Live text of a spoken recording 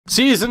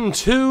Season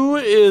 2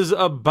 is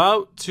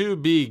about to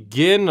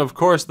begin. Of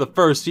course, the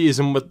first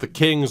season with the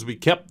Kings, we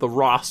kept the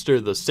roster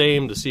the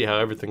same to see how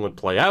everything would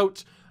play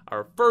out.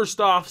 Our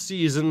first off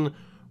season,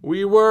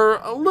 we were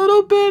a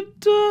little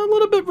bit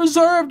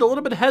reserved, a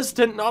little bit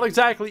hesitant, not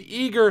exactly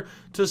eager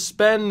to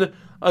spend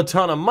a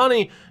ton of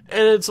money,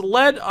 and it's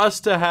led us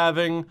to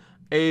having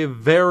a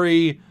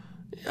very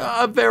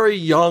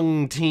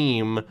young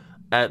team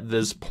at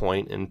this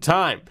point in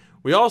time.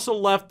 We also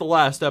left the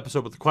last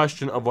episode with the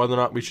question of whether or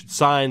not we should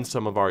sign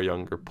some of our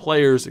younger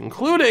players,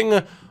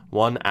 including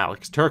one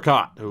Alex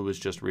Turcotte, who was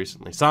just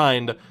recently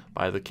signed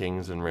by the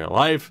Kings in real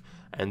life.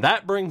 And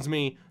that brings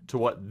me to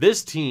what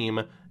this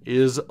team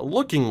is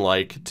looking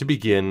like to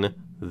begin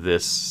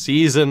this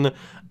season.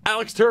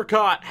 Alex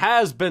Turcotte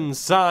has been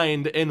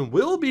signed and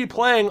will be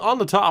playing on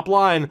the top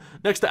line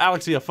next to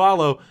Alexi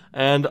Afalo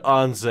and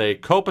Anze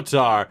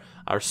Kopitar.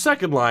 Our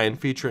second line,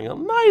 featuring a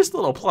nice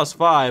little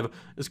 +5,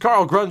 is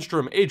Carl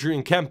Grundstrom,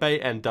 Adrian Kempe,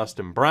 and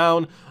Dustin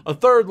Brown. A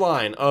third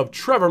line of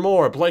Trevor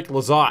Moore, Blake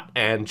Lizotte,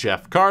 and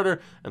Jeff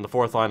Carter. And the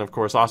fourth line, of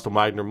course, Austin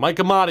Wagner, Mike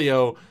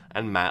Amadio,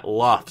 and Matt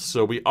Luff.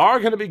 So we are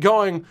going to be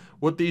going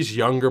with these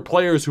younger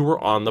players who were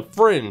on the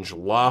fringe.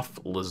 Luff,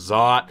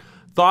 Lizotte.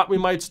 Thought we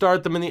might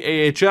start them in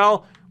the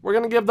AHL. We're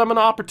going to give them an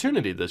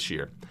opportunity this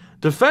year.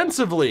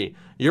 Defensively,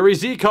 Yuri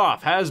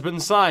Zykov has been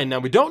signed. Now,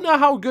 we don't know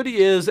how good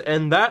he is,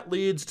 and that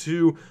leads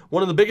to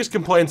one of the biggest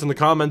complaints in the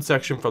comment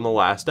section from the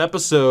last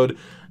episode,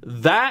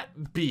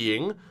 that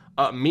being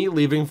me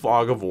leaving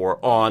Fog of War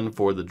on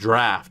for the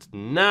draft.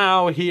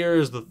 Now,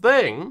 here's the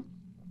thing.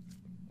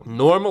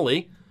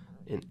 Normally,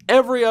 in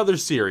every other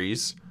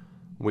series,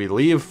 we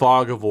leave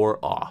Fog of War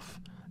off,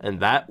 and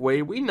that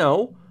way we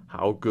know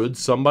how good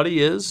somebody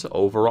is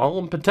overall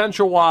and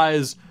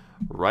potential-wise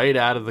right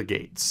out of the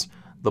gates.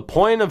 The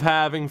point of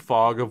having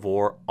Fog of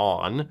War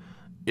on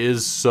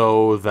is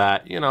so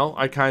that,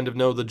 I kind of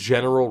know the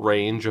general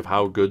range of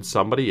how good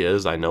somebody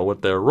is. I know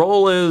what their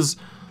role is,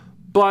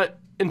 but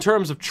in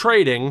terms of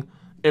trading,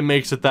 it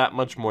makes it that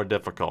much more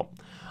difficult.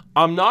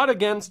 I'm not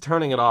against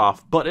turning it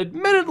off, but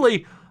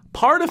admittedly,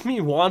 part of me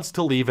wants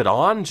to leave it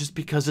on just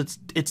because it's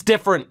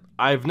different.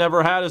 I've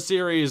never had a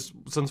series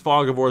since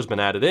Fog of War has been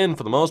added in,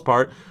 for the most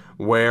part,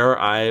 where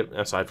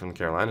aside from the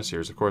Carolina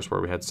series, of course, where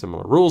we had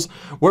similar rules,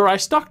 where I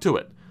stuck to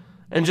it.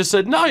 And just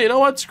said, no, you know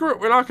what, screw it.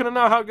 We're not going to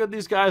know how good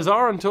these guys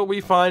are until we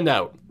find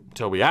out.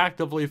 Until we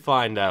actively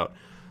find out.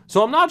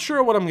 So I'm not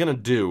sure what I'm going to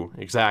do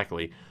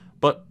exactly.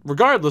 But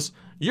regardless,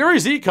 Yuri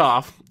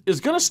Zykov is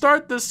going to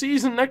start this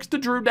season next to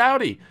Drew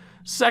Doughty.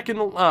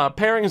 Second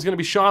pairing is going to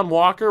be Sean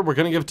Walker. We're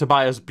going to give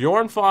Tobias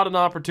Bjornfot an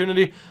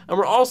opportunity. And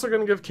we're also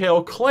going to give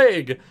Cale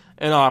Clegg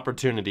an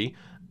opportunity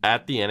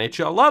at the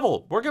NHL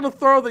level. We're going to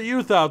throw the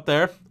youth out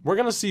there. We're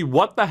going to see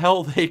what the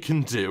hell they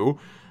can do.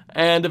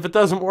 And if it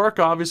doesn't work,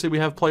 obviously we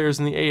have players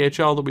in the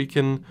AHL that we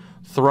can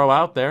throw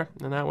out there,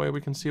 and that way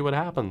we can see what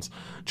happens.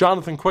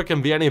 Jonathan Quick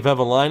and Vianney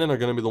Vevalainen are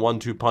going to be the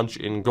 1-2 punch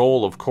in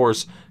goal. Of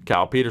course,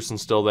 Cal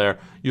Peterson's still there.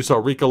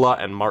 Juuso Riikola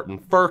and Martin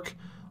Ferk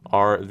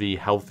are the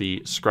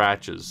healthy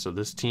scratches. So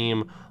this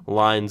team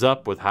lines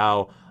up with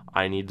how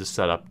I need to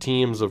set up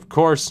teams. Of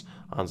course,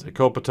 Anze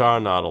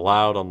Kopitar not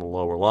allowed on the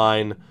lower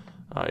line.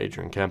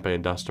 Adrian Kempe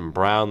and Dustin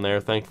Brown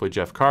there. Thankfully,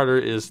 Jeff Carter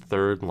is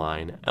third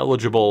line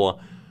eligible,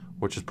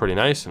 which is pretty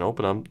nice and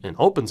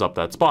opens up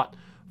that spot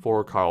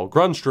for Carl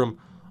Grundstrom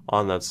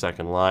on that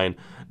second line.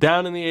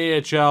 Down in the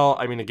AHL,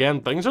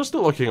 again, things are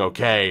still looking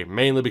okay,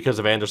 mainly because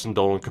of Anderson,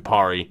 Dolan,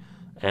 Kapari,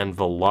 and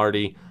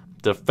Velarde.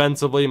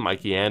 Defensively,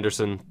 Mikey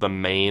Anderson, the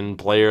main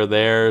player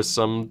there.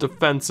 Some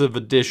defensive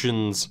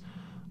additions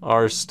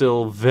are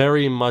still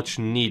very much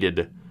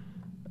needed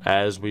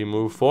as we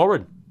move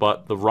forward.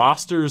 But the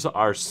rosters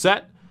are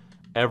set.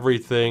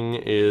 Everything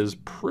is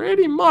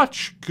pretty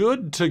much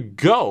good to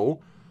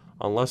go.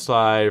 Unless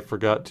I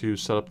forgot to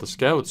set up the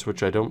scouts,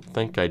 which I don't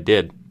think I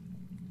did.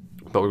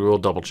 But we will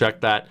double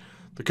check that.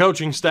 The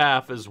coaching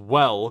staff as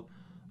well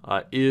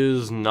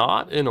is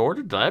not in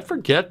order. Did I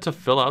forget to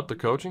fill out the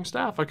coaching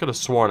staff? I could have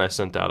sworn I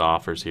sent out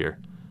offers here.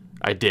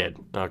 I did.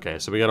 Okay,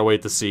 so we got to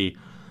wait to see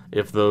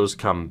if those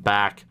come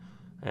back.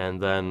 And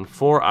then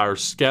for our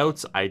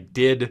scouts, I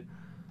did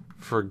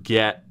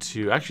forget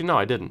to... Actually, no,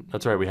 I didn't.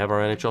 That's right. We have our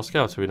NHL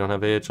scouts, so we don't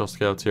have AHL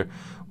scouts here,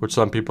 which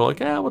some people are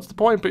like, what's the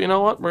point? But you know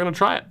what? We're going to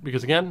try it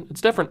because, again,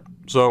 it's different.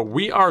 So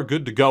we are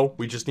good to go.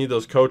 We just need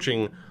those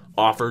coaching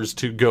offers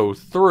to go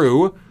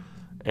through,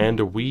 and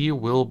we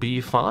will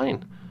be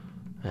fine.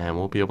 And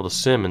we'll be able to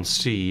sim and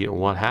see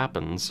what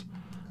happens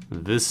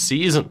this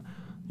season.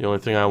 The only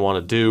thing I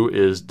want to do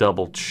is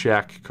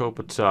double-check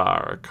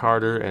Kopitar,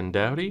 Carter, and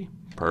Doughty.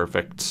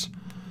 Perfect.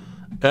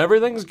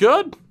 Everything's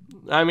good.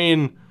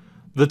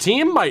 The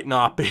team might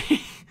not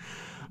be,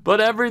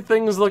 but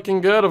everything's looking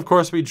good. Of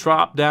course, we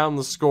dropped down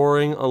the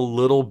scoring a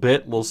little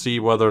bit. We'll see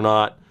whether or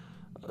not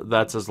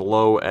that's as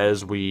low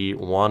as we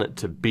want it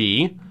to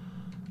be.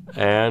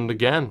 And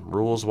again,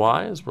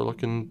 rules-wise, we're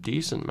looking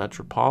decent.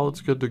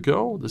 Metropolitan's good to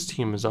go. This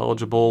team is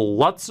eligible.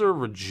 Lutzer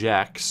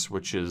rejects,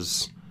 which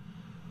is...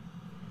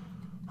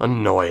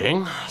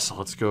 annoying. So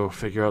let's go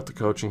figure out the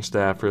coaching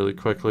staff really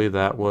quickly.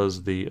 That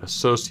was the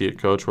associate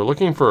coach. We're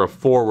looking for a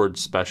forward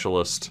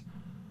specialist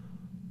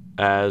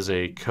as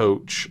a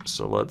coach.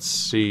 So let's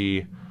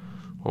see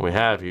what we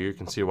have here. You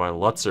can see why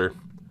Lutzer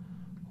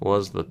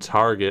was the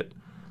target.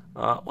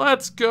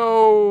 Let's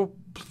go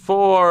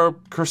for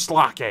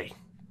Kerslake,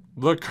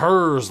 the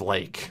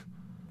Kerslake.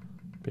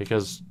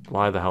 Because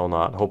why the hell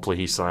not? Hopefully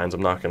he signs.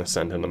 I'm not going to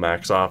send him the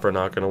max offer.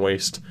 Not going to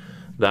waste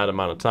that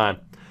amount of time.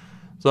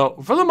 So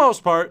for the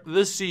most part,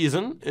 this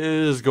season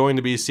is going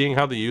to be seeing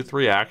how the youth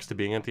reacts to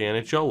being at the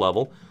NHL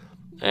level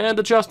and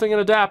adjusting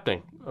and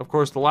adapting. Of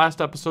course, the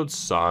last episode,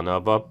 son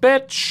of a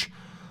bitch.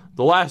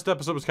 The last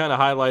episode was kind of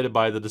highlighted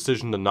by the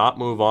decision to not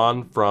move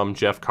on from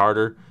Jeff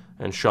Carter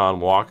and Sean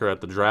Walker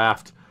at the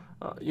draft.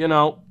 You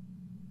know,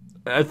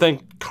 I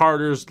think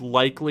Carter's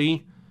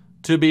likely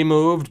to be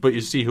moved, but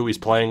you see who he's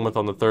playing with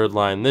on the third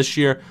line this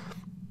year.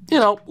 You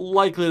know,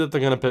 likely that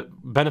they're going to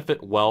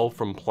benefit well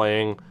from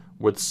playing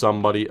with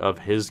somebody of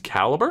his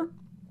caliber.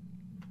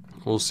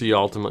 We'll see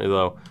ultimately,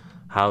 though,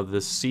 how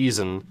this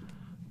season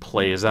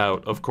plays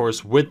out. Of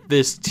course, with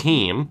this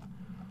team,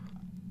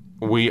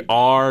 we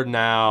are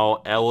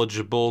now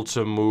eligible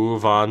to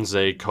move on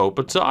Zay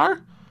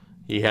Kopitar.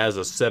 He has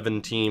a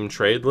 7-team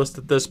trade list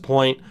at this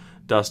point.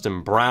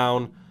 Dustin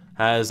Brown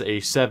has a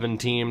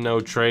 7-team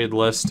no-trade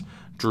list.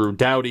 Drew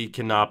Doughty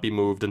cannot be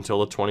moved until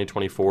the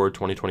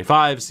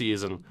 2024-2025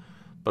 season.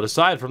 But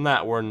aside from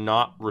that, we're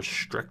not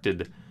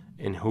restricted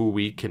in who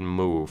we can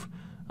move.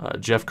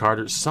 Jeff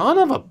Carter, son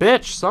of a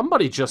bitch,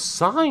 somebody just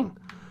sign.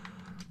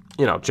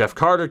 You know, Jeff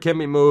Carter can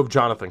be moved.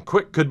 Jonathan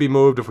Quick could be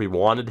moved if we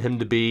wanted him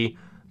to be.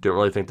 Don't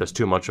really think there's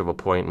too much of a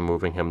point in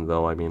moving him,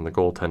 though. I mean, the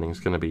goaltending is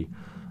going to be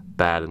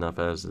bad enough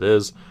as it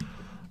is.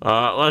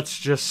 Let's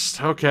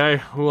just, okay,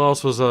 who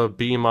else was a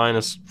B-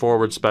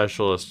 forward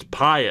specialist?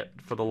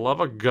 Pyatt, for the love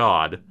of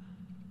God.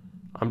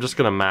 I'm just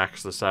going to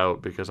max this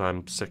out because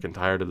I'm sick and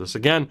tired of this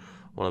again.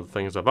 One of the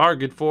things I've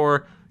argued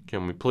for,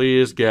 can we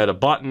please get a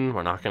button?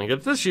 We're not going to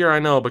get it this year, I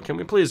know, but can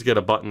we please get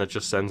a button that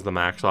just sends the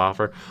max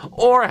offer?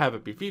 Or have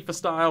it be FIFA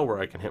style where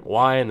I can hit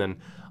Y and then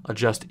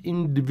adjust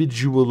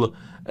individual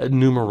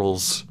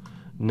numerals,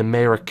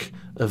 numeric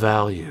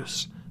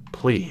values.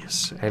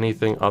 Please,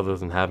 anything other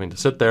than having to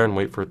sit there and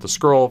wait for it to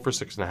scroll for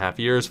 6.5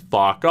 years,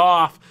 fuck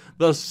off.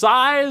 The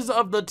size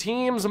of the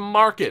team's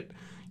market.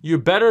 You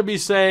better be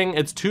saying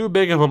it's too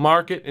big of a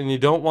market and you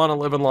don't want to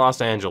live in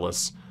Los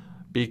Angeles.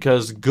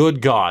 Because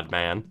good God,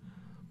 man.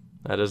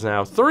 That is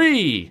now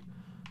 3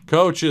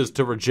 coaches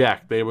to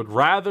reject. They would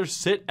rather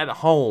sit at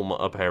home,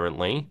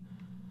 apparently.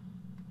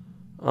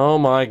 Oh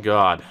my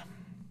God.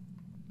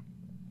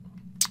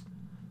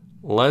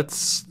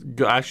 Let's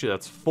go. Actually,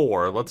 that's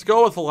 4. Let's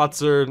go with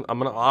Lutzer. I'm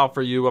going to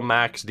offer you a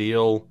max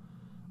deal.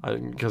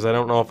 Because I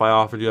don't know if I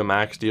offered you a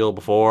max deal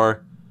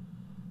before.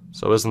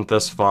 So isn't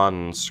this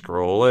fun?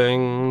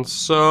 Scrolling.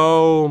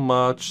 So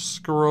much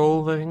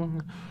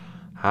scrolling.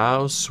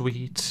 How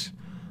sweet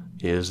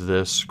is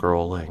this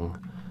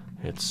scrolling?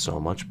 It's so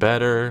much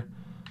better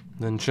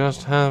than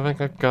just having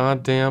a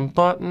goddamn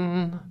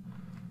button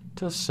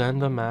to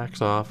send a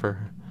max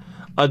offer.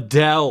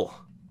 Adele,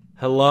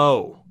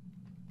 hello.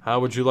 How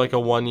would you like a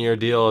 1-year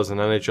deal as an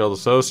NHL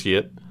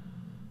associate?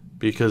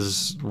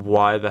 Because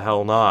why the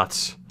hell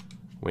not?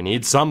 We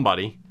need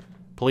somebody.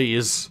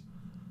 Please.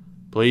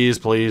 Please,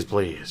 please,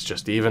 please.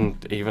 Just even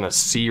a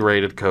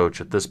C-rated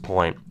coach at this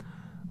point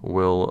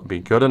will be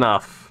good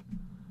enough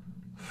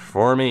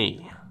for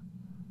me.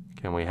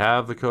 Can we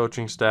have the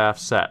coaching staff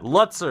set?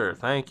 Lutzer,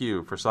 thank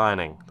you for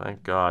signing.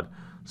 Thank God.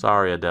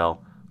 Sorry,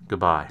 Adele.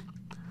 Goodbye.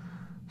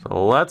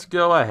 So let's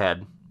go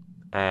ahead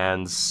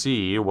and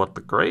see what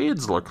the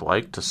grades look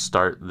like to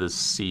start this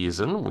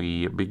season.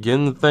 We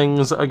begin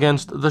things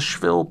against the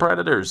Schville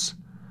Predators.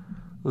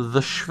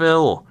 The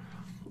Schville.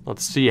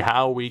 Let's see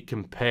how we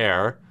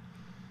compare.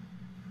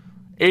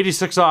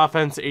 86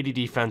 offense, 80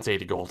 defense,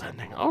 80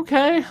 goaltending.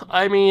 Okay,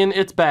 I mean,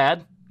 it's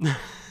bad.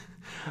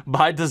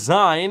 By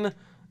design,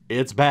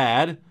 it's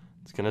bad.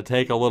 It's going to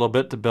take a little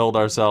bit to build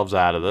ourselves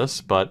out of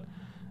this, but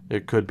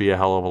it could be a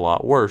hell of a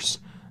lot worse.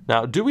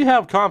 Now, do we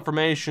have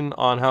confirmation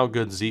on how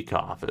good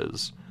Zykov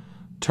is?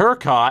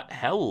 Turcotte,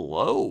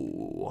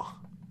 hello.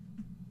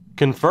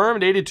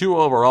 Confirmed 82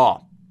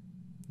 overall.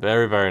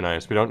 Very, very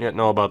nice. We don't yet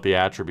know about the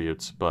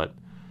attributes, but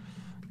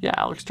yeah,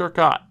 Alex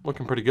Turcotte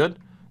looking pretty good.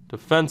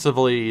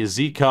 Defensively,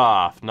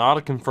 Zykov, not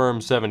a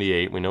confirmed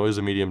 78. We know he's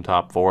a medium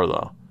top 4,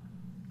 though,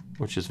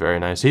 which is very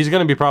nice. He's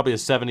going to be probably a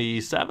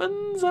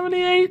 77,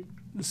 78,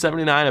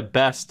 79 at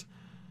best.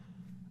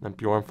 And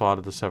Bjorn fought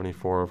at the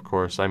 74, of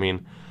course. I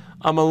mean,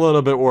 I'm a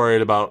little bit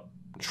worried about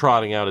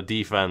trotting out a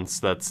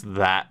defense that's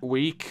that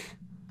weak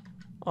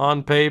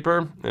on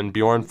paper, and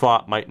Bjorn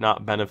fought might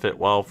not benefit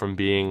well from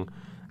being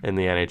in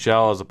the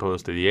NHL as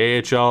opposed to the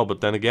AHL,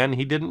 but then again,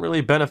 he didn't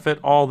really benefit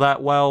all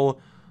that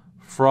well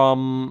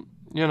from,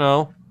 you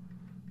know,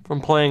 from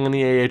playing in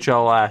the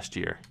AHL last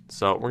year.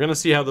 So we're going to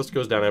see how this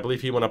goes down. I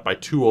believe he went up by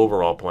 2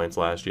 overall points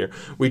last year.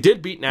 We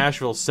did beat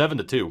Nashville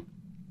 7-2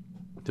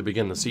 to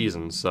begin the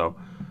season, so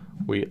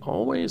we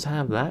always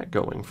have that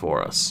going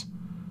for us.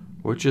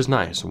 which is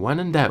nice. When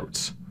in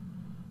doubt.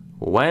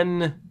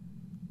 When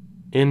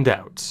in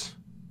doubt.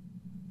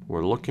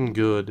 We're looking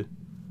good,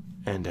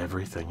 and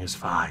everything is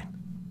fine.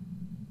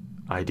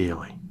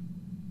 Ideally.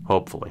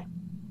 Hopefully.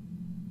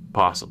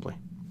 Possibly.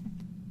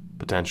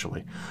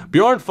 Potentially.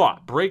 Bjorn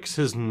Fott breaks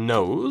his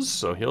nose,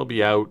 so he'll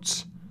be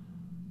out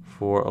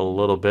for a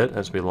little bit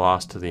as we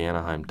lost to the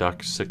Anaheim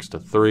Ducks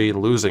 6-3.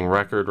 Losing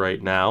record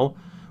right now,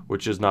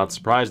 which is not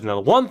surprising. Now,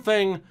 the one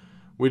thing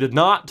we did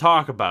not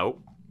talk about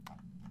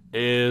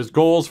is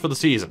goals for the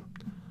season.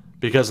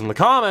 Because in the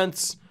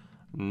comments,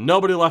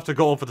 nobody left a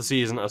goal for the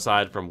season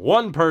aside from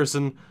one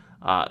person.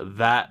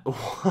 That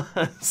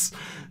was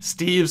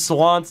Steve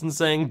Swanson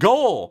saying,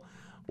 goal,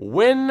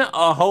 win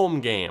a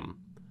home game.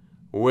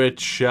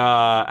 Which,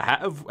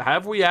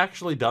 have we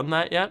actually done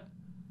that yet?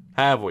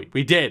 Have we?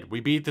 We did. We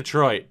beat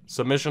Detroit.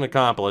 Submission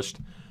accomplished.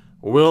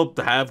 We'll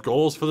have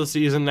goals for the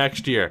season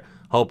next year.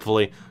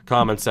 Hopefully.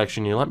 Comment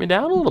section, you let me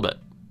down a little bit.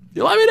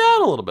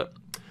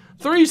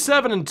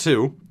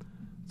 3-7-2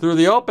 through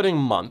the opening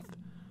month.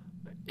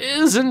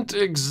 Isn't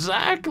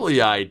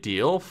exactly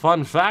ideal.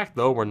 Fun fact,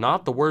 though, we're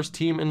not the worst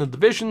team in the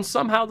division.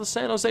 Somehow the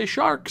San Jose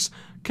Sharks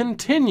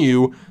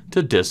continue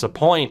to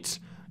disappoint.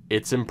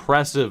 It's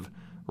impressive,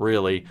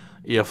 really.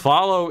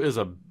 Iafallo is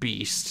a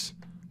beast.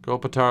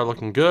 Kopitar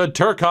looking good.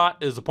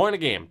 Turcotte is a point a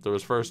game through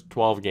his first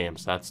 12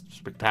 games. That's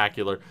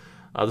spectacular.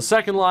 The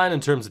second line, in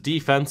terms of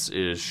defense,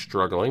 is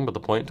struggling, but the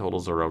point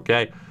totals are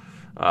okay.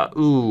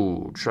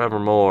 Trevor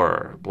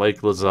Moore, Blake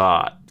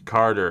Lizotte,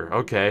 Carter.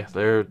 Okay,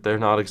 they're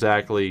not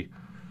exactly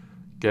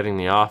getting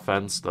the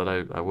offense that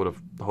I would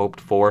have hoped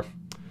for.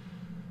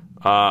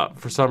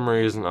 For some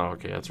reason,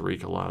 okay, that's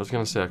Ricola. I was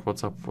gonna say,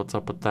 what's up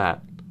with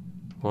that?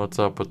 What's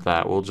up with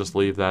that? We'll just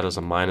leave that as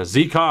a minus.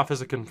 Zykov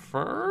is a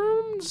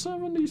confirmed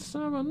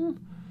 77.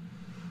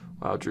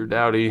 Wow, Drew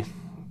Doughty,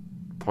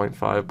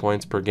 0.5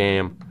 points per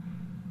game.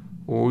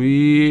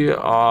 We're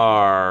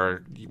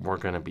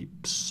gonna be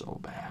so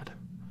bad.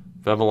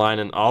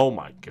 Vevalainen, oh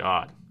my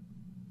god.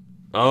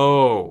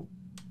 Oh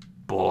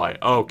boy.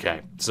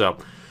 Okay, so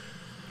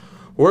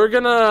we're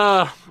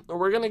gonna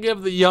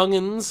give the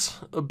youngins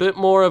a bit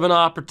more of an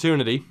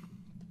opportunity,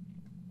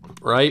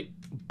 right?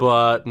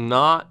 But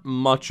not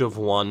much of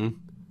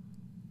one,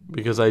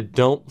 because I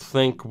don't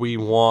think we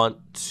want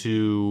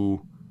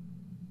to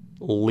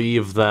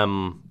leave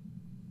them,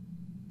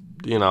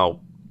 hanging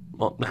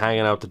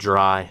out to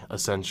dry,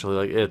 essentially.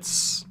 Like,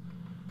 it's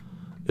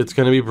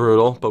going to be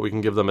brutal, but we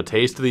can give them a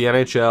taste of the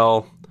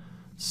NHL,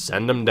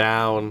 send them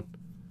down,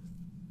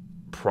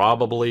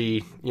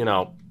 probably,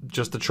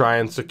 just to try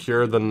and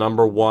secure the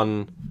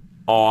 #1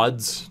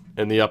 odds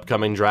in the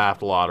upcoming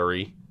draft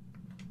lottery.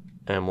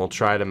 And we'll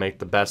try to make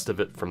the best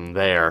of it from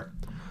there.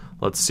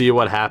 Let's see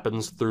what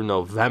happens through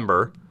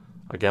November.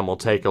 Again, we'll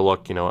take a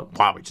look.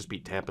 Wow, we just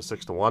beat Tampa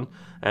 6-1.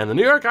 And the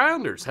New York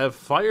Islanders have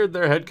fired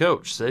their head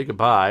coach. Say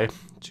goodbye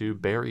to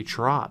Barry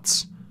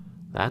Trotz.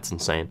 That's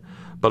insane.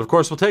 But, of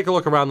course, we'll take a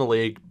look around the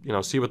league,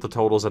 see what the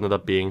totals ended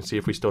up being, see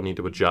if we still need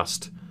to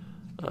adjust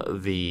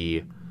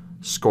the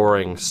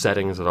scoring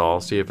settings at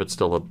all, see if it's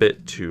still a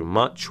bit too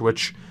much,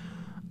 which,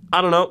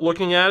 I don't know,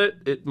 looking at it,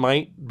 it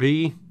might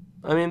be.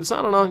 I mean,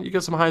 I don't know, you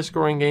get some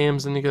high-scoring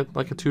games, and you get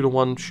like a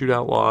 2-1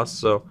 shootout loss,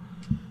 so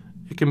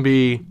it can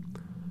be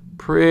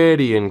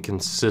pretty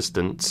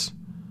inconsistent.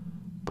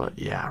 But,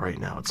 yeah, right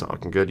now it's not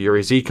looking good.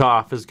 Yuri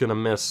Zykov is going to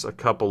miss a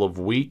couple of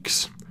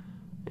weeks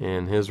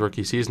in his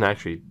rookie season,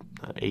 actually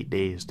 8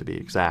 days to be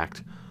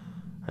exact,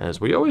 as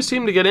we always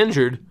seem to get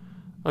injured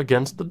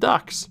against the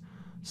Ducks.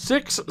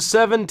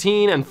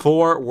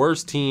 6-17-4,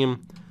 worst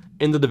team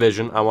in the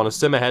division. I want to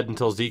sim ahead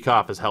until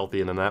Zykov is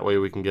healthy, and then that way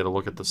we can get a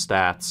look at the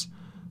stats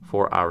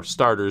for our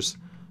starters.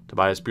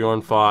 Tobias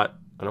Bjornfot,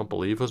 I don't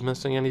believe was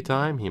missing any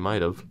time. He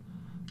might have.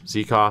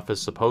 Zykov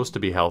is supposed to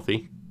be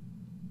healthy,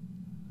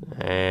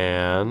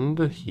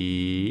 and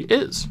he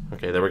is.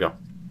 Okay, there we go.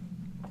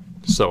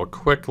 So a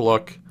quick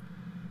look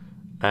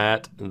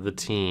at the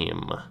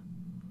team.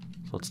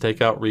 So let's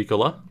take out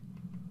Ricola,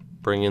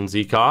 bring in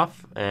Zykov,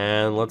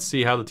 and let's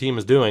see how the team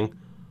is doing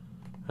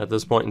at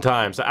this point in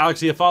time. So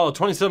Alex Iafallo,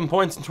 27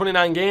 points in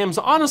 29 games.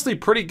 Honestly,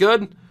 pretty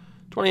good.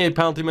 28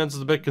 penalty minutes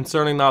is a bit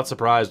concerning. Not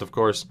surprised, of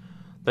course,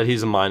 that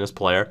he's a minus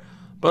player.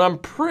 But I'm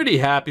pretty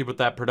happy with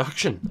that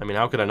production. I mean,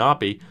 how could I not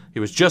be? He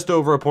was just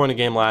over a point a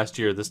game last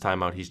year. This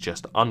time out, he's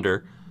just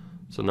under.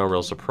 So no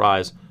real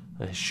surprise.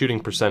 His shooting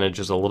percentage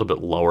is a little bit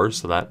lower,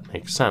 so that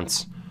makes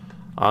sense.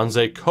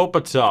 Anze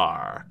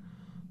Kopitar,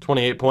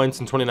 28 points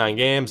in 29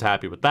 games.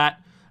 Happy with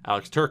that.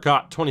 Alex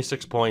Turcotte,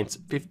 26 points,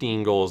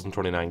 15 goals in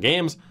 29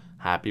 games.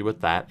 Happy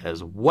with that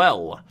as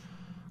well.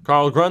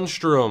 Carl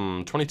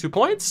Grundstrom, 22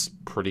 points.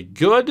 Pretty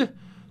good.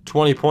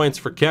 20 points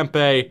for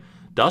Kempe.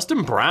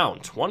 Dustin Brown,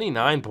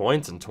 29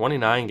 points in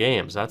 29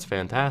 games. That's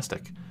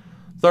fantastic.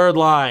 Third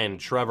line,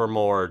 Trevor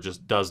Moore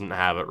just doesn't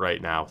have it right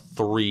now.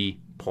 3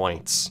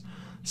 points.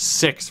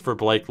 6 for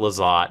Blake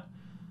Lizotte.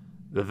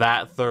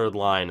 That third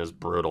line is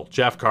brutal.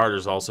 Jeff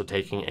Carter's also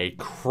taking a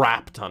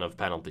crap ton of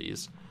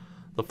penalties.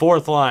 The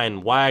fourth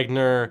line,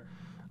 Wagner,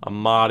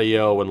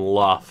 Amadio, and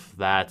Luff,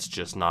 that's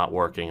just not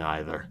working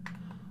either.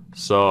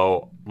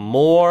 So,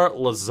 Moore,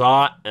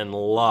 Lizotte, and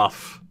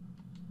Luff.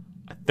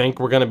 I think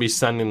we're going to be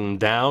sending them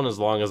down as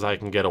long as I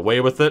can get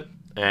away with it.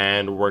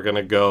 And we're going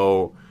to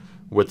go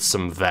with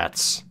some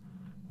vets.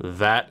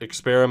 That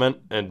experiment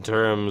in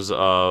terms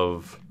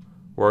of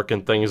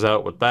working things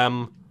out with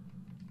them.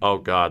 Oh,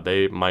 God,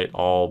 they might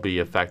all be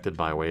affected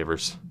by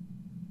waivers.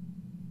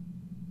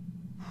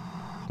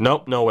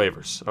 Nope, no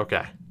waivers.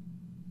 Okay.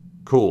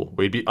 Cool.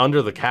 We'd be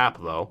under the cap,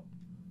 though,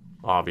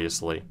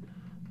 obviously.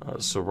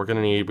 So we're going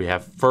to need... We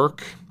have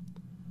Ferk.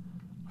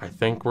 I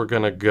think we're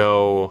going to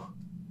go...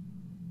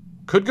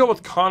 Could go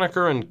with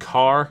Conacher and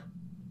Carr.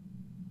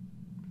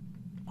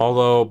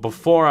 Although,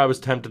 before I was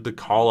tempted to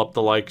call up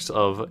the likes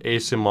of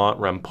Asimont,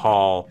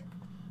 Rempal,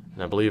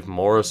 and I believe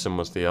Morrison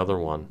was the other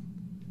one.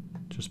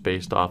 Just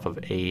based off of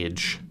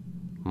age.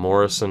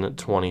 Morrison at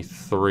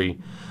 23.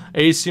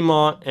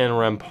 Asimont and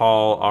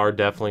Rempal are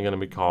definitely going to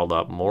be called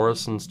up.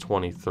 Morrison's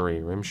 23.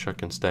 Rimshot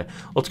can stay.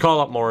 Let's call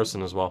up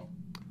Morrison as well.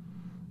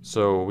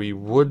 So we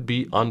would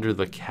be under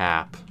the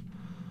cap.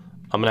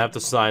 I'm going to have to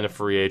sign a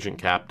free agent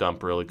cap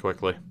dump really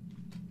quickly.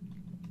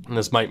 And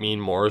this might mean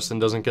Morrison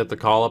doesn't get the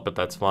call up, but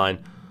that's fine.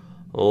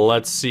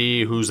 Let's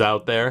see who's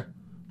out there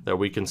that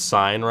we can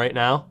sign right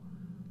now.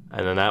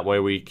 And then that way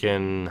we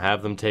can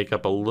have them take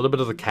up a little bit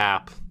of the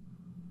cap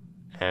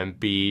and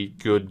be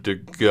good to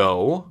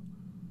go.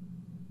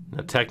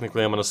 Now,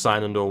 technically, I'm going to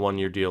sign them to a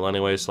one-year deal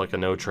anyway, so like a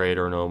no trade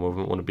or no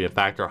movement wouldn't be a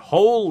factor.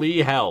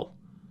 Holy hell.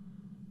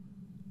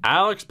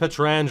 Alex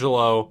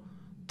Pietrangelo,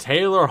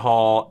 Taylor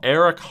Hall,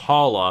 Eric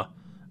Holla,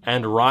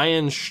 and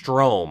Ryan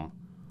Strome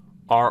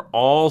are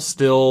all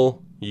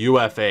still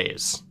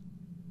UFAs.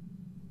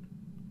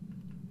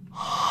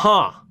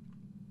 Huh.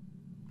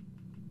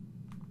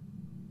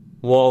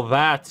 Well,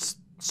 that's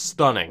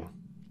stunning.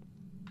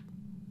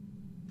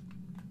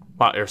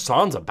 Wow,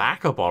 Ersan's a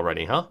backup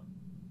already, huh?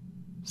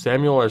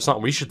 Samuel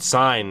Ersan. We should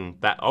sign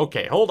that.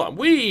 Okay, hold on.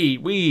 We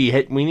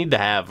need to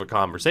have a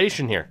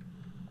conversation here.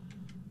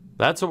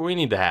 That's what we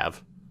need to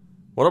have.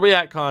 What are we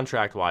at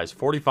contract-wise?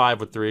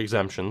 45 with 3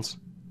 exemptions.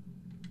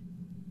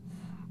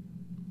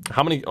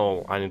 How many...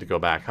 Oh, I need to go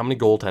back. How many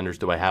goaltenders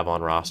do I have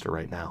on roster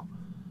right now?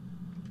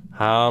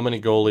 How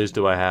many goalies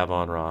do I have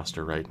on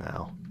roster right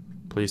now?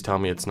 Please tell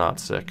me it's not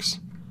 6.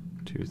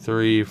 2,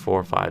 3,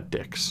 4, 5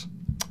 dicks.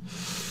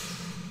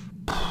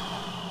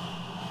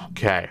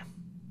 Okay.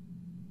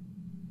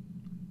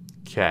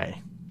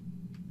 Okay.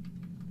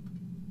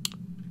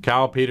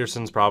 Cal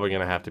Peterson's probably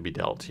going to have to be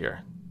dealt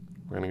here.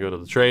 We're going to go to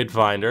the trade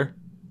finder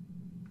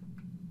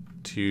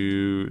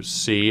to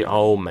see...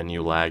 Oh,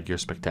 menu lag. You're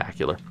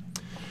spectacular.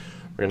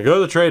 We're going to go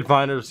to the trade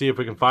finder to see if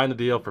we can find a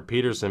deal for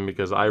Peterson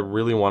because I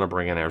really want to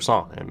bring in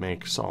Ersan. It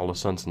makes all the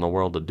sense in the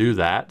world to do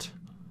that.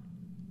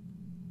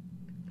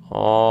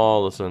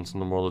 All the sense in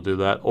the world to do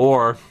that.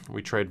 Or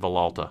we trade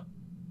Villalta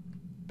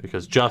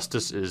because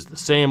Justice is the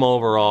same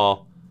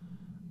overall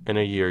and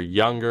a year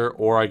younger.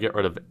 Or I get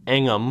rid of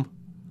Ingham,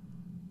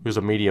 who's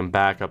a medium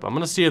backup. I'm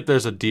going to see if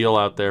there's a deal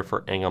out there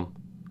for Ingham.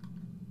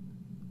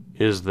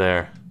 Is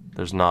there?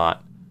 There's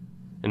not.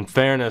 In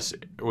fairness,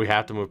 we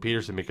have to move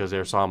Peterson because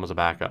Ersan was a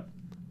backup.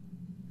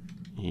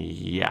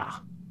 Yeah.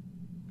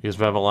 Because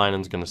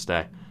Vevalainen's going to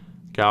stay.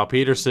 Cal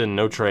Peterson,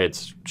 no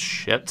trades.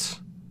 Shit.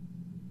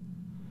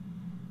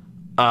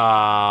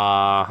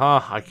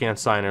 I can't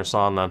sign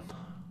Ersan then.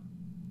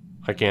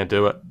 I can't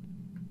do it.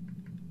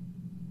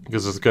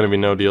 Because there's going to be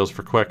no deals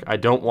for quick. I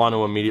don't want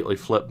to immediately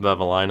flip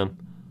Vevalainen.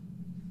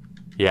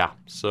 Yeah,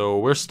 so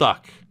we're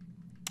stuck.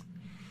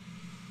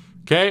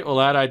 Okay, well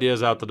that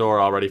idea's out the door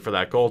already for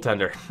that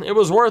goaltender. It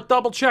was worth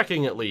double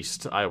checking at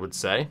least, I would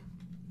say.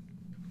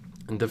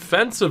 And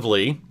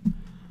defensively,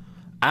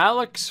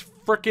 Alex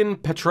frickin'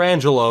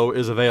 Pietrangelo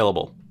is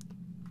available.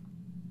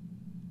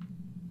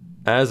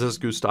 As is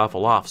Gustav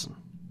Olofsson.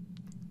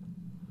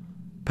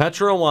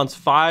 Petro wants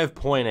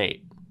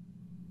 5.8.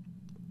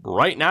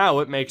 Right now,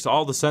 it makes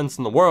all the sense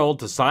in the world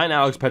to sign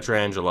Alex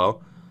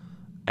Pietrangelo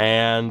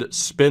and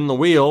spin the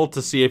wheel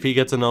to see if he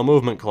gets a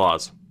no-movement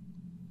clause.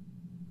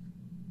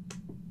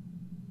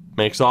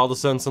 Makes all the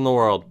sense in the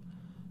world.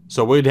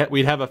 So we'd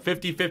have a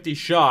 50-50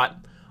 shot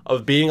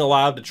of being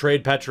allowed to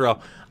trade Petro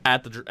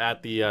at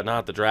the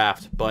not the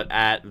draft, but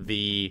at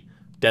the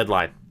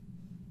deadline.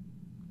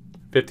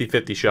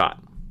 50-50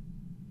 shot.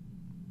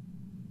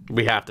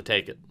 We have to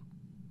take it.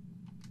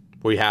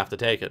 We have to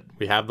take it.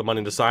 We have the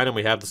money to sign and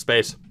we have the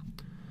space.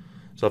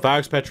 So if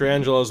Alex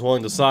Pietrangelo is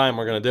willing to sign,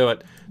 we're going to do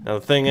it. Now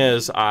the thing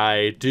is,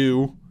 I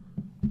do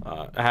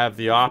have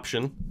the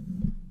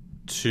option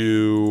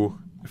to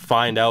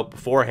find out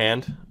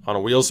beforehand on a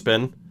wheel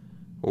spin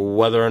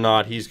whether or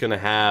not he's going to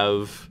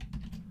have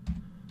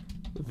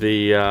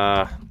the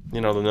the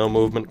no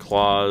movement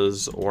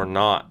clause or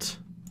not.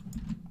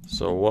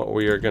 So what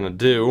we are going to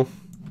do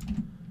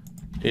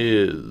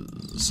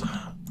is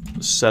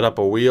set up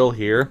a wheel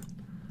here,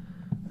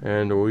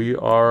 and we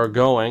are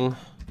going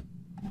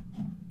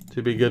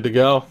to be good to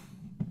go.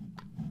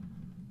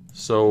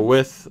 So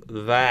with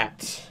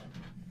that,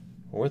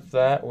 I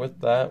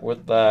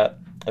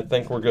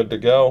think we're good to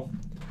go.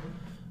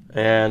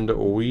 And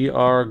we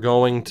are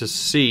going to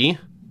see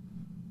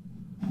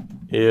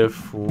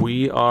if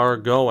we are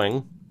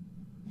going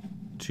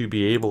to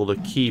be able to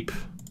keep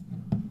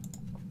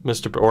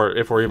or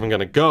if we're even going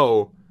to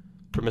go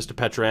for Mr.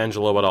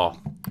 Pietrangelo at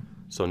all.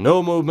 So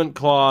no movement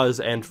clause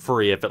and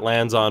free. If it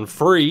lands on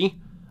free,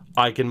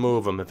 I can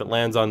move him. If it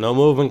lands on no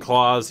movement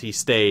clause, he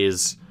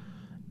stays.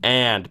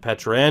 And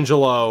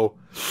Pietrangelo...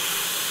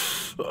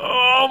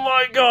 Oh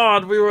my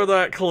god, we were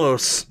that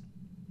close.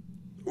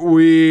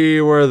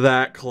 We were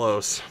that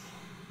close.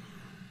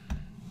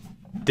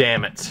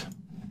 Damn it.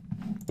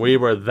 We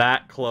were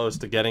that close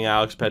to getting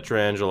Alex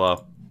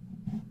Pietrangelo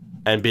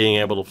and being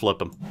able to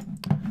flip him.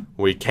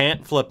 We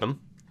can't flip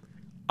him.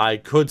 I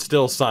could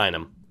still sign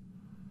him.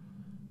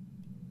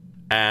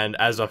 And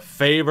as a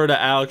favor to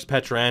Alex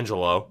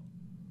Pietrangelo,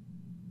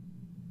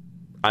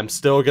 I'm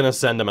still going to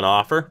send him an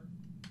offer.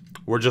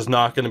 We're just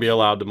not going to be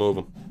allowed to move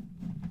him.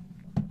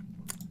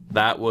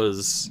 That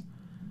was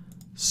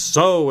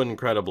so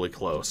incredibly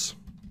close.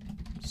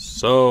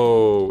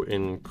 So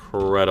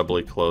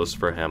incredibly close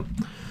for him.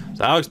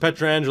 So Alex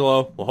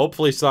Pietrangelo will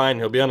hopefully sign.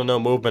 He'll be on a no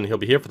movement. He'll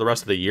be here for the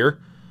rest of the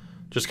year.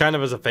 Just kind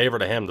of as a favor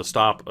to him to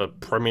stop a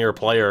premier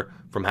player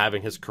from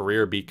having his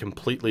career be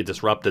completely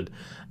disrupted.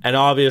 And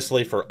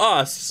obviously for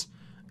us,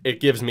 it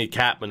gives me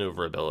cap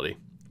maneuverability,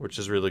 which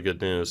is really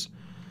good news.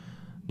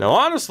 Now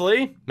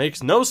honestly,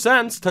 makes no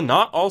sense to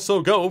not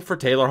also go for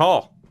Taylor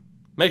Hall.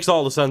 Makes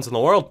all the sense in the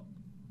world.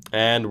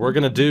 And we're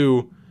going to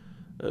do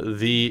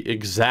the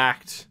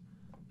exact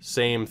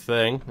same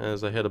thing.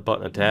 As I hit a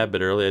button a tad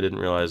bit early, I didn't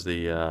realize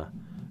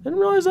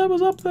that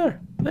was up there.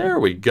 There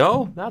we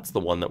go. That's the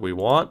one that we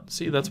want.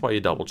 See, that's why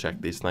you double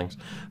check these things.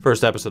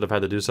 First episode I've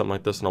had to do something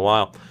like this in a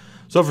while.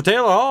 So for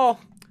Taylor Hall,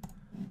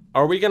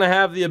 are we going to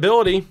have the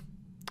ability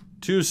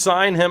to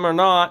sign him or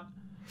not?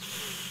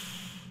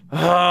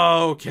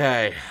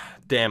 Okay.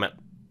 Damn it.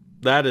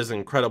 That is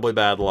incredibly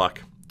bad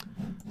luck.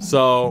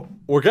 So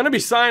we're going to be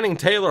signing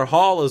Taylor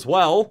Hall as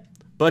well,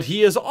 but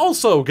he is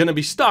also going to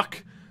be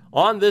stuck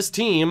on this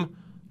team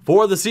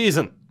for the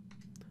season.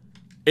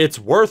 It's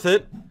worth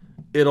it.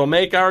 It'll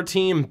make our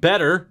team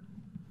better.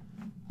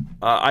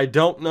 I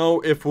don't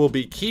know if we'll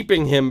be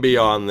keeping him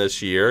beyond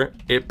this year.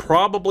 It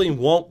probably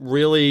won't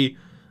really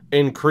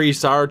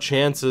increase our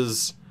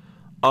chances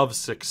of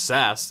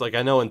success. Like,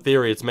 I know in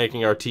theory it's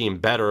making our team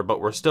better,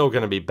 but we're still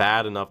going to be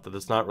bad enough that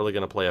it's not really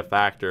going to play a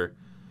factor.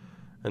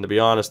 And to be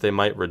honest, they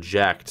might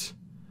reject.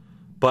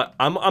 But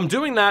I'm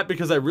doing that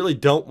because I really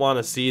don't want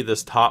to see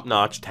this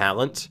top-notch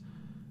talent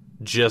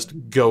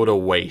just go to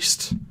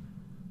waste.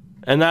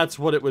 And that's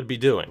what it would be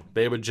doing.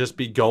 They would just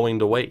be going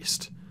to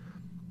waste.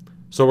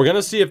 So we're going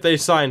to see if they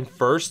sign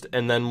first,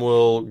 and then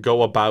we'll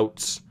go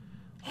about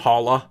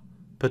Holla,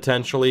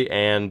 potentially,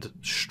 and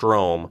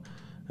Strome.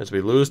 As we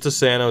lose to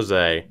San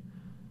Jose,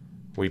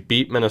 we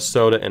beat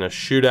Minnesota in a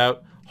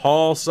shootout.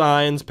 Hall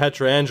signs,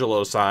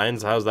 Pietrangelo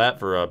signs. How's that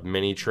for a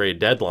mini trade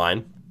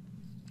deadline?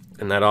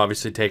 And that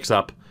obviously takes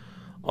up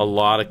a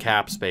lot of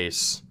cap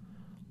space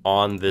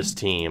on this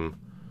team.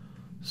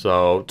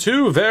 So,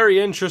 two very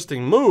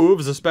interesting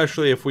moves,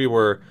 especially if we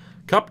were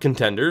cup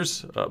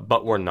contenders,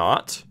 but we're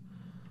not.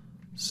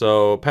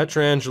 So,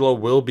 Pietrangelo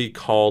will be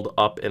called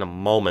up in a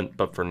moment,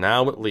 but for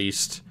now at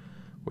least,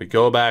 we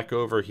go back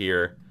over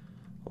here.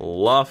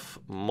 Luff,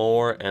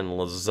 Moore, and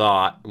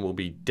Lizotte will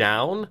be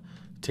down.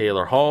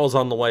 Taylor Hall's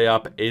on the way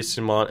up.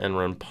 Eyssimont and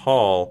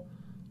Renpaul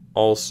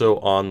also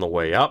on the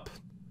way up.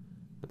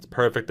 It's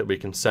perfect that we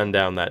can send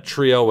down that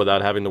trio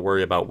without having to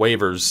worry about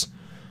waivers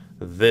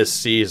this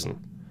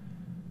season.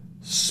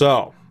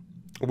 So,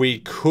 we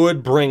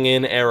could bring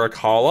in Erik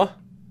Haula,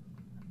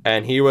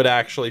 and he would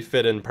actually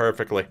fit in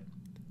perfectly.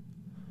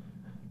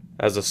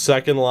 As a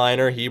second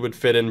liner, he would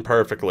fit in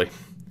perfectly.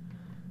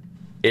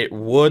 It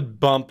would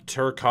bump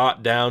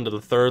Turcotte down to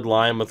the third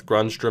line with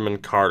Grundstrom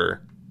and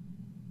Carter.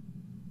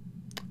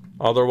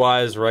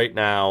 Otherwise, right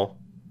now,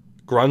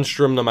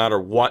 Grundstrom, no matter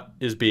what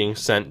is being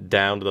sent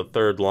down to the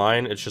third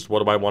line, it's just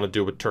what do I want to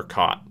do with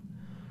Turcotte?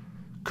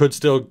 Could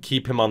still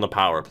keep him on the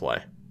power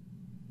play.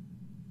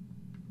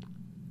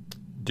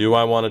 Do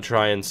I want to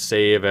try and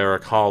save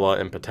Erik Haula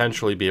and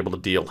potentially be able to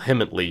deal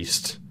him at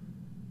least?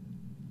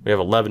 We have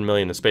 $11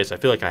 million in space. I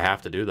feel like I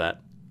have to do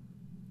that.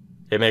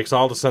 It makes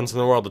all the sense in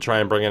the world to try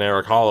and bring in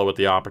Erik Haula with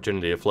the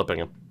opportunity of flipping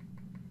him.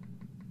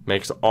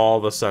 Makes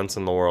all the sense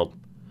in the world.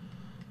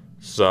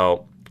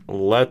 So,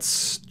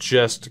 let's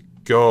just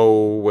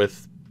go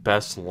with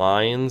best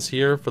lines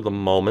here for the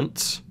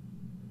moment.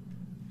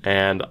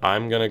 And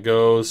I'm going to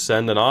go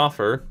send an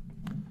offer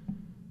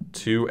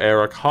to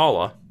Erik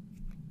Haula.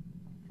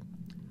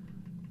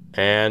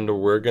 And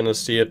we're going to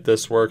see if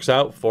this works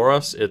out for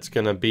us. It's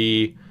going to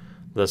be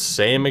the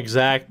same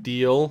exact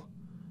deal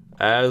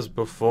as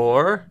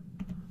before.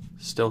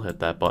 Still hit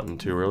that button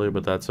too early,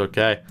 but that's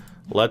okay.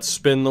 Let's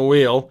spin the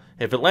wheel.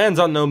 If it lands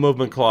on no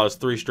movement clause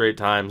 3 straight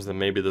times, then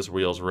maybe this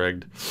wheel's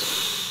rigged.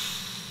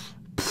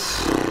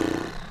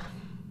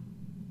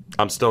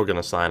 I'm still going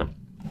to sign him.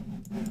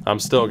 I'm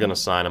still going to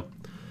sign him.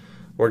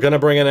 We're going to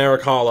bring in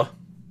Erik Haula.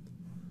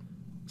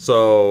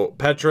 So,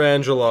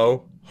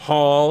 Pietrangelo,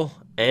 Hall,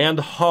 and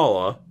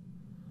Haula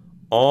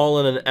all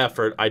in an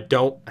effort. I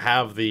don't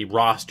have the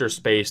roster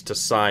space to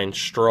sign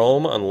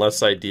Strome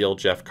unless I deal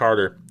Jeff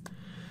Carter.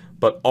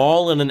 But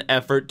all in an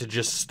effort to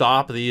just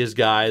stop these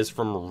guys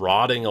from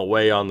rotting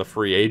away on the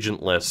free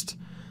agent list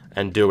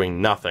and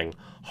doing nothing.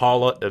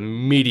 Holla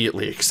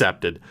immediately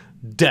accepted,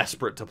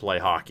 desperate to play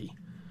hockey.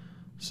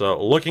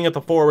 So looking at the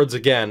forwards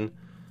again,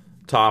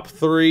 top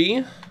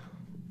three.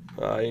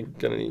 I'm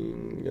gonna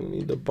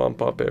need to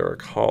bump up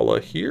Eric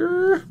Holla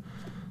here.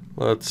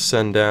 Let's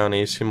send down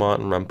Asimont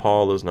and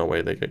Rempal. There's no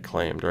way they get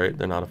claimed, right?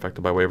 They're not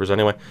affected by waivers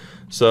anyway.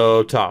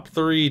 So top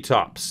three,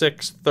 top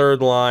six,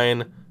 third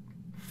line,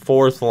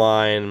 fourth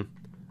line,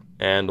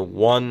 and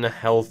one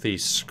healthy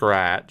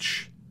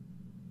scratch,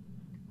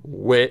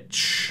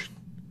 which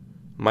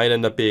might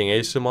end up being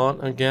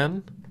Asimont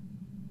again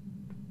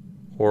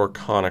or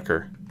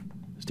Conacher.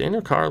 Is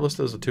Daniel Carr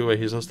listed as a two-way?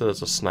 He's listed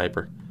as a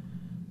sniper.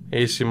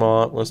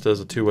 Asimont listed as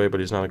a two-way, but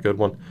he's not a good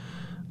one.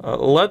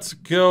 Let's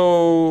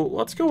go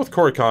with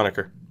Corey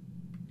Conacher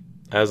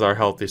as our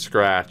healthy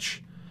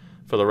scratch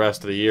for the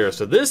rest of the year.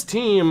 So this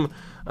team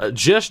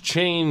just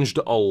changed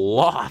a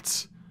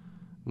lot.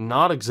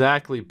 Not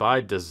exactly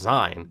by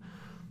design.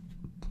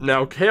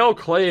 Now, Cale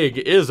Clegg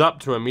is up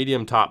to a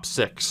medium top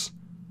six.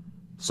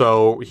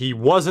 So he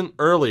wasn't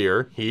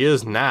earlier. He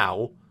is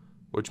now,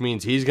 which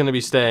means he's going to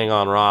be staying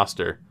on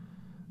roster.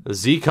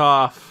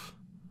 Zekov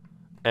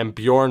and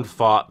Bjorn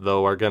Fott,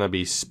 though, are going to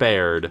be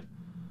spared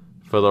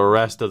for the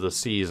rest of the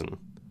season.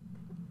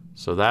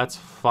 So that's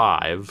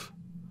 5.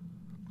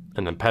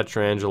 And then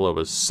Pietrangelo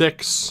is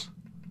 6.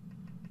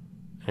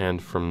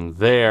 And from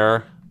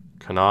there,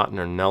 Connaughton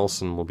or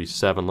Nelson will be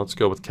 7. Let's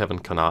go with Kevin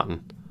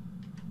Connaughton.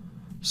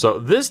 So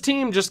this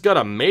team just got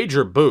a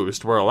major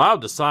boost. We're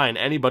allowed to sign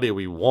anybody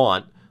we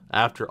want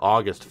after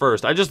August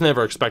 1st. I just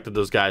never expected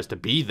those guys to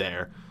be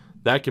there.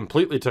 That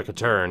completely took a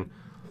turn.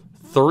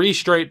 3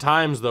 straight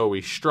times, though,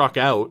 we struck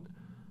out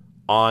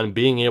on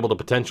being able to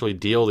potentially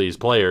deal these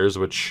players,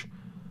 which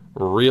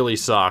really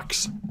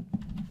sucks.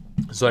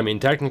 So, I mean,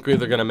 technically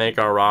they're going to make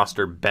our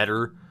roster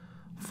better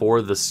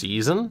for the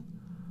season.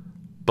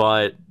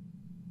 But,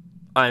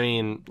 I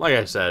mean, like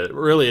I said,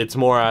 really it's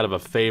more out of a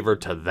favor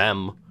to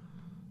them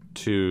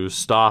to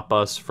stop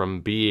us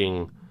from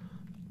being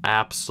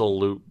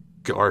absolute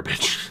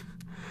garbage.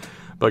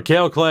 But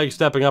Cale Clegg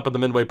stepping up at the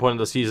midway point of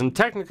the season.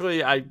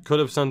 Technically, I could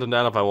have sent him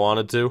down if I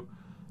wanted to,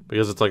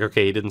 because it's like,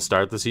 okay, he didn't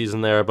start the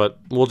season there, but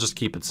we'll just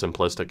keep it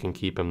simplistic and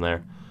keep him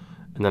there.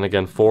 And then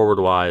again,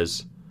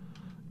 forward-wise,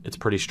 it's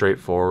pretty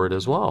straightforward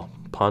as well.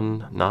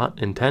 Pun not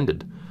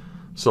intended.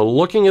 So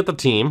looking at the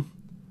team,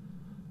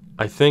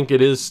 I think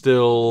it is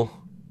still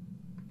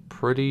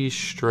pretty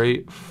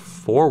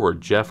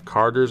straightforward. Jeff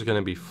Carter's going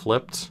to be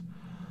flipped.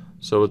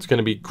 So it's going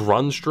to be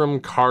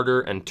Grundstrom, Carter,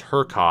 and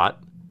Turcotte.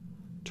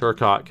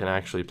 Turcotte can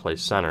actually play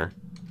center,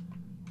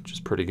 which is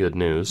pretty good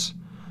news.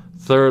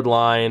 Second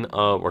line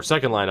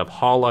of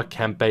Holla,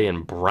 Kempe,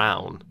 and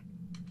Brown,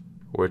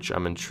 which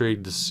I'm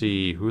intrigued to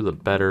see who the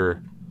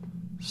better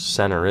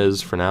center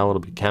is. For now, it'll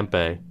be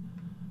Kempe.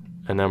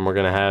 And then we're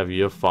going to have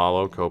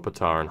Iafallo,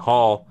 Kopitar, and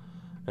Hall.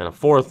 And a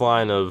fourth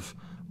line of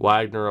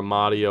Wagner,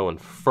 Amadio, and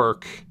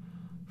Furk.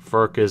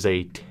 Furk is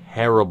a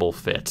terrible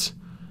fit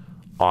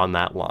on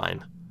that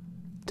line.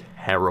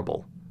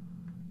 Terrible.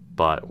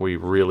 But we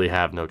really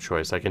have no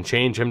choice. I can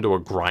change him to a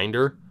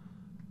grinder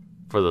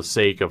for the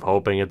sake of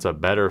hoping it's a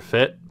better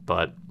fit,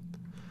 but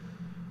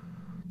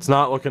it's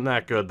not looking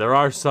that good. There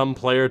are some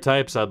player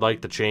types I'd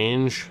like to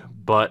change,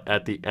 but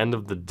at the end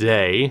of the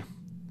day,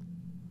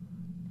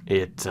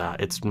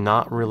 it's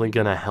not really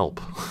going to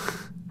help.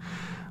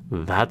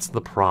 That's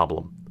the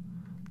problem.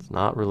 It's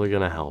not really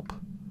going to help.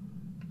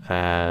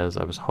 As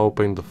I was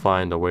hoping to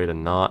find a way to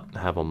not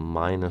have a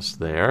minus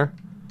there.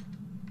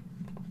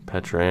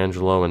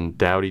 Pietrangelo and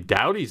Doughty.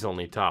 Doughty's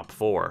only top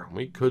 4.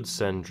 We could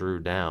send Drew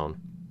down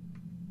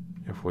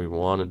if we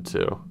wanted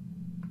to.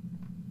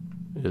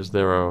 Is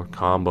there a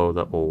combo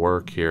that will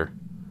work here?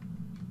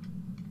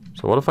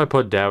 So what if I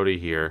put Doughty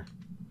here,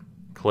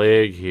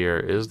 Clegg here?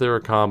 Is there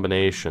a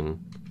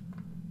combination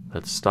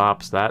that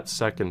stops that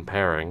second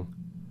pairing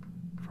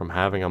from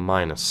having a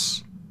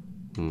minus?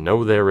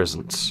 No, there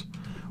isn't.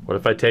 What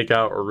if I take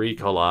out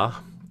Ricola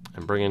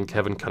and bring in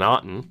Kevin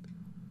Connaughton?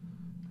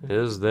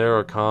 Is there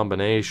a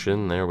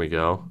combination? There we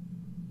go.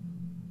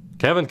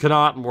 Kevin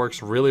Connaughton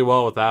works really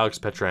well with Alex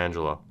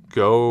Pietrangelo.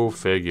 Go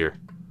figure.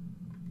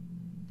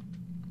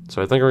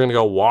 So I think we're going to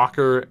go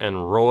Walker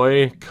and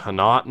Roy,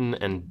 Connaughton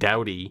and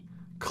Doughty,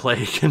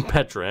 Clegg and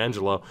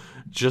Pietrangelo,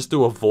 just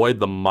to avoid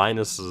the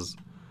minuses.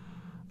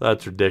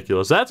 That's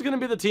ridiculous. That's going to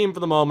be the team for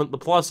the moment. The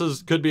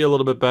pluses could be a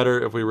little bit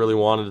better if we really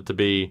wanted it to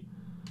be.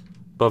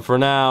 But for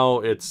now,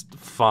 it's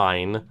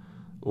fine.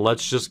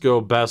 Let's just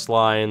go best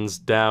lines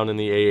down in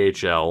the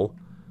AHL,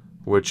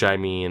 which, I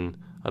mean,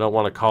 I don't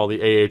want to call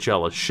the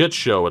AHL a shit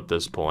show at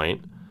this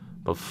point,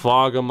 but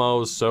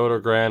Fogamo,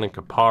 Sodergran, and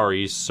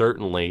Kapari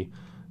certainly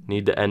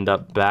need to end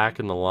up back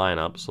in the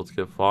lineup. So let's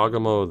get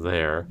Fogamo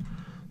there.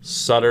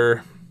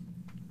 Sutter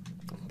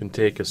can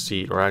take a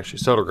seat, or actually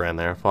Sodergran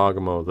there,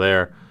 Fogamo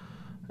there,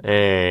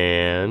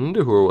 And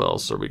who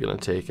else are we going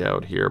to take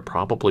out here?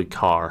 Probably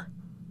Carr.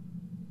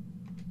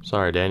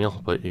 Sorry,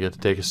 Daniel, but you get to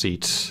take a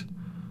seat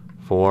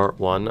for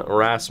one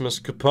Rasmus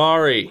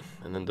Kupari.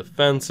 And then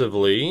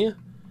defensively,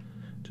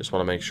 just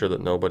want to make sure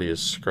that nobody is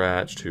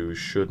scratched who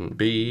shouldn't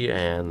be.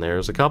 And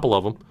there's a couple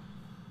of them.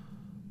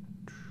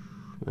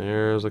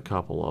 There's a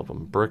couple of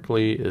them.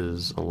 Brickley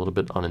is a little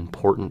bit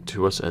unimportant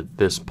to us at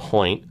this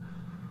point.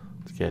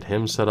 Let's get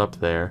him set up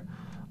there.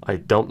 I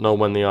don't know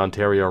when the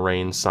Ontario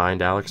Reign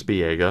signed Alex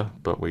Biega,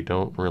 but we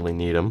don't really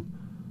need him.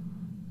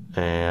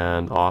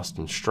 And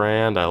Austin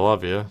Strand, I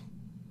love you.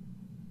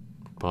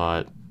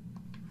 But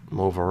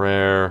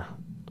Moverare,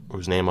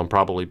 whose name I'm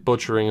probably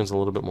butchering, is a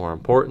little bit more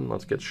important.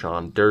 Let's get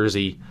Sean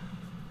Dursey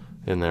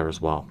in there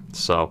as well.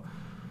 So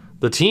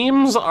the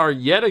teams are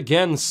yet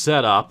again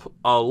set up.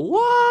 A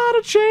lot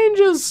of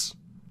changes.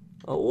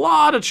 A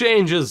lot of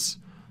changes.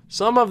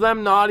 Some of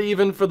them not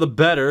even for the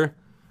better.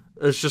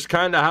 It's just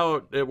kind of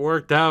how it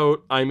worked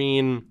out. I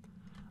mean,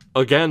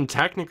 again,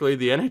 technically,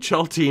 the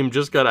NHL team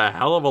just got a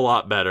hell of a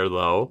lot better,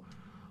 though.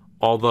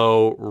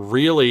 Although,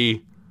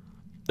 really,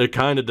 it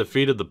kind of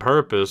defeated the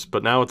purpose.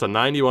 But now it's a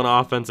 91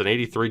 offense, an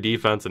 83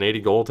 defense, and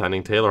 80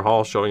 goaltending. Taylor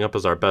Hall showing up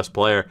as our best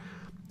player.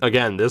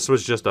 Again, this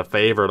was just a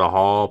favor to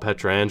Hall,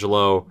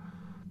 Pietrangelo,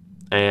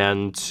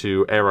 and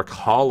to Eric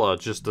Holla,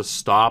 just to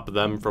stop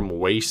them from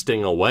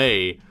wasting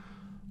away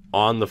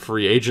on the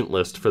free agent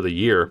list for the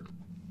year.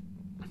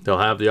 They'll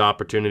have the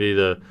opportunity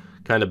to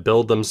kind of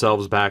build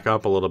themselves back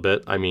up a little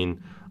bit. I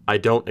mean, I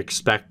don't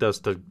expect us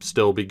to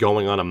still be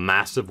going on a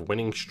massive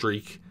winning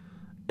streak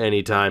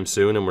anytime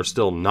soon, and we're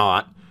still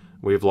not.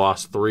 We've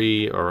lost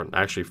 3, or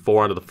actually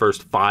 4 out of the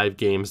first 5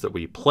 games that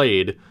we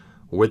played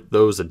with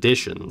those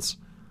additions.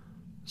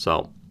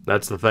 So,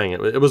 that's the thing.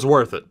 It was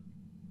worth it.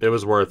 It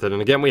was worth it.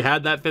 And again, we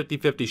had that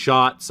 50-50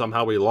 shot.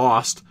 Somehow we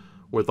lost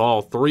with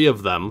all 3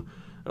 of them.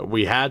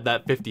 We had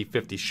that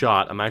 50-50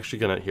 shot. I'm actually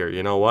going to, here,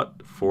 you know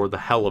what? For the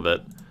hell of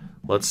it,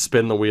 let's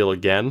spin the wheel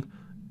again.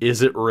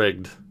 Is it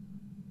rigged?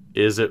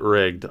 Is it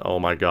rigged? Oh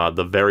my god,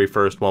 the very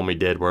first one we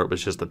did where it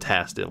was just a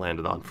test, it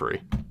landed on free.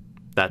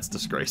 That's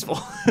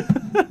disgraceful.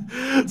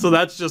 So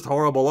that's just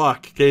horrible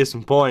luck. Case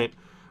in point,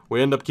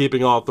 we end up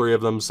keeping all 3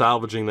 of them,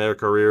 salvaging their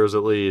careers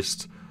at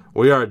least.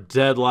 We are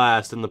dead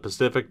last in the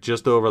Pacific,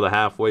 just over the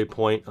halfway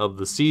point of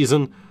the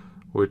season,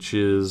 which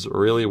is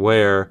really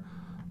where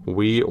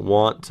we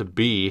want to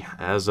be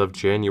as of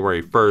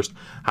January 1st.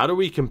 How do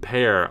we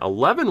compare?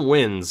 11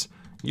 wins,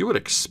 you would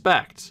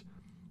expect,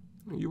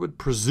 you would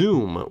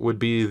presume, would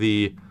be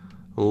the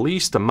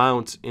least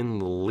amount in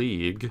the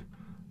league.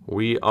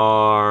 We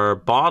are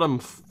bottom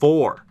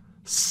 4.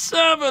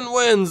 7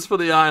 wins for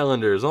the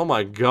Islanders. Oh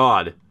my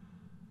god.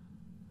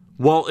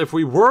 Well, if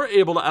we were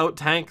able to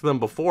out-tank them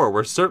before,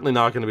 we're certainly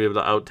not going to be able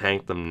to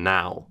out-tank them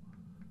now.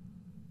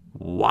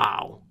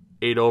 Wow.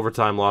 8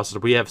 overtime losses.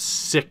 We have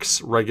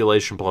 6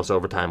 regulation plus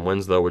overtime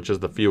wins, though, which is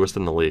the fewest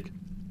in the league.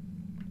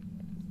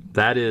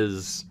 That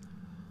is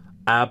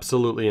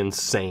absolutely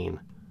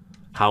insane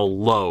how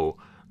low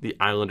the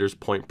Islanders'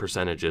 point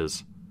percentage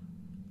is.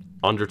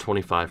 Under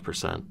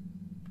 25%.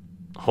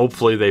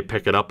 Hopefully they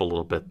pick it up a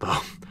little bit,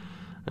 though.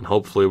 And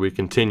hopefully we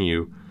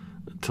continue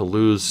to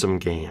lose some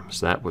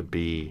games. That would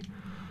be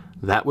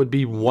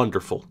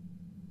wonderful.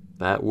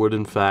 That would,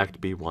 in fact,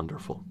 be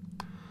wonderful.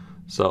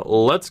 So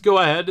let's go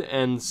ahead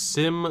and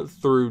sim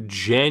through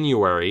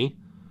January.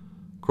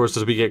 Of course,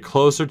 as we get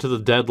closer to the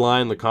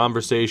deadline, the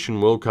conversation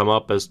will come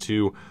up as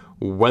to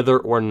whether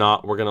or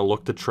not we're going to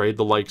look to trade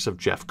the likes of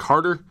Jeff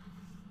Carter.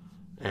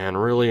 And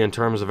really, in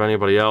terms of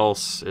anybody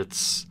else,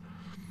 it's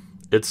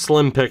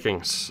slim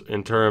pickings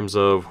in terms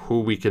of who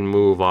we can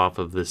move off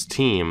of this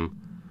team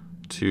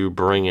to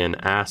bring in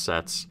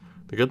assets.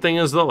 The good thing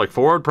is, though, like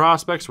forward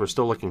prospects, we're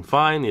still looking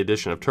fine. The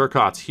addition of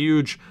Turcotte's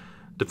huge.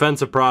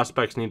 Defensive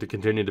prospects need to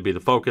continue to be the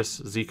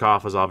focus.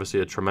 Zekov is obviously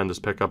a tremendous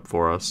pickup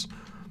for us.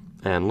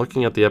 And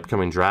looking at the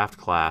upcoming draft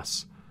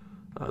class,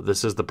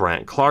 this is the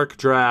Brant Clark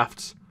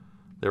draft.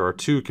 There are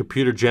 2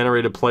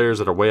 computer-generated players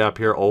that are way up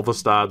here.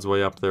 Olvestad's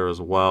way up there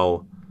as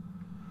well.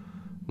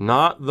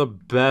 Not the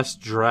best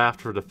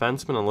draft for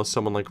defensemen unless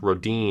someone like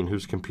Rodin,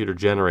 who's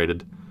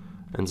computer-generated,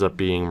 ends up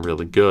being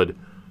really good.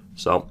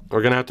 So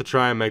we're going to have to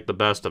try and make the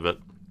best of it.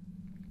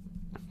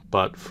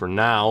 But for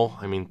now,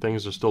 I mean,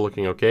 things are still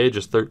looking okay.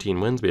 Just 13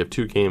 wins. We have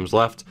 2 games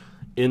left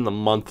in the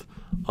month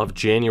of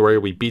January.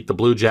 We beat the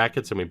Blue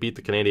Jackets and we beat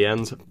the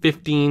Canadiens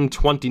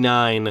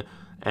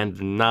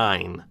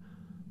 15-29-9,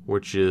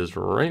 which is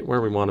right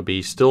where we want to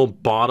be. Still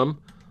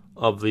bottom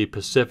of the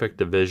Pacific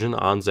Division.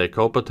 Anze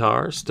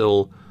Kopitar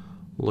still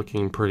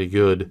looking pretty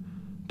good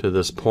to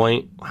this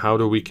point. How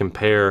do we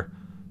compare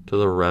to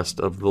the rest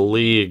of the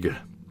league?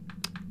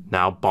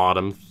 Now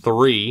bottom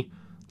 3.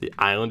 The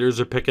Islanders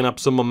are picking up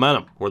some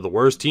momentum. We're the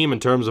worst team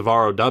in terms of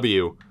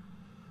ROW.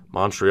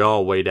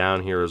 Montreal way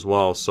down here as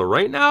well. So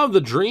right now,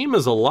 the dream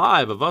is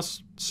alive of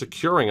us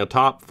securing a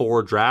top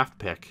 4 draft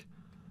pick.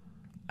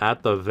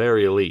 At the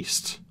very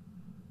least.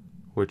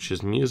 Which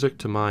is music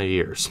to my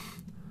ears.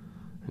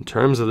 In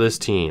terms of this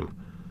team,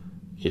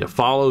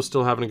 Iafalo's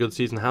still having a good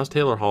season. How's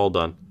Taylor Hall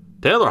done?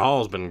 Taylor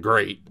Hall's been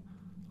great,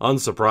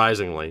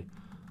 unsurprisingly.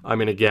 I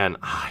mean, again,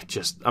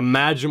 just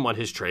imagine what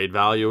his trade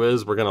value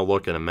is. We're going to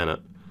look in a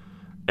minute.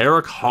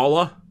 Eric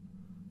Holla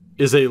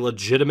is a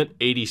legitimate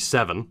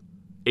 87.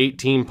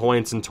 18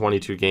 points in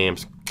 22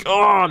 games.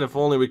 God, if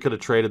only we could have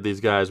traded these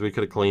guys. We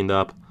could have cleaned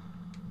up.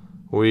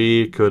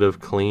 We could have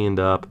cleaned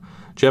up.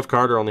 Jeff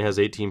Carter only has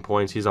 18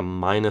 points. He's a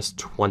minus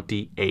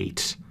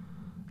 28.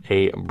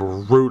 A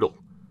brutal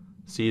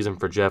season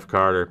for Jeff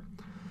Carter.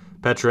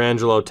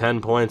 Pietrangelo,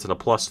 10 points and a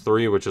plus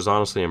 3, which is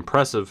honestly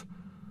impressive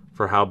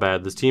for how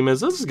bad this team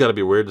is. This has got to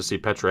be weird to see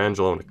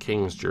Pietrangelo in a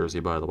Kings jersey,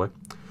 by the way.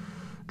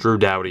 Drew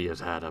Doughty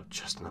has had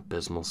just an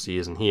abysmal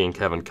season. He and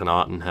Kevin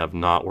Connaughton have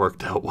not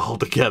worked out well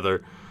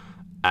together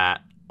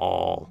at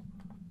all.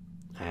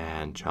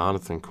 And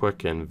Jonathan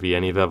Quick and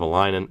Vieni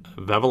Vevalainen.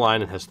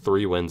 Vevalainen has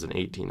 3 wins in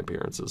 18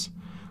 appearances.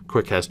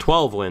 Quick has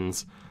 12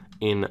 wins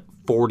in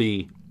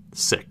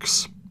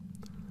 46.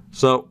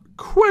 So,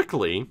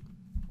 quickly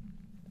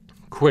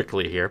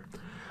here,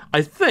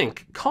 I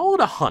think, call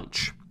it a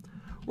hunch.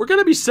 We're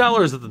going to be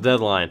sellers at the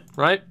deadline,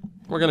 right?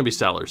 We're going to be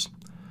sellers.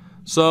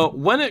 So,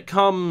 when it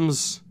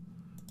comes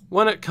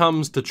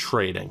to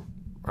trading,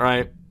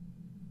 right?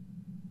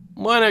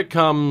 When it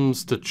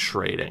comes to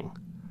trading.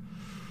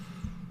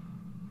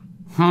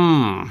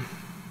 How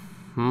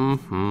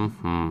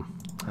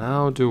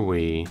do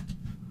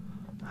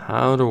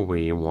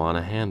we want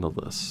to handle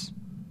this?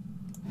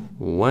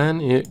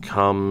 When it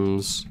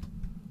comes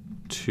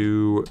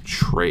to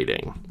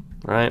trading,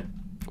 right?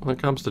 When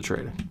it comes to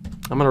trading.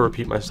 I'm going to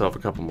repeat myself a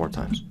couple more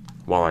times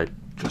while I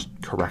just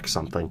correct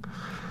something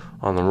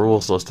on the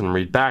rules list and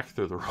read back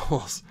through the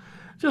rules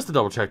just to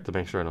double check to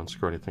make sure I don't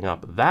screw anything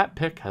up. That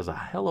pick has a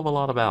hell of a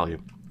lot of value.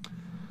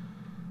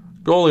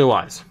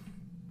 Goalie-wise,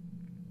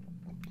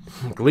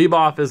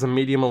 Glebov is a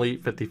medium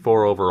elite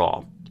 54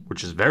 overall,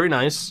 which is very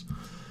nice.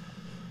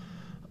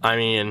 I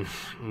mean,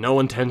 no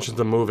intentions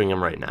of moving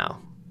him right now.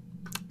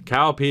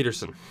 Cal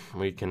Peterson,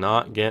 we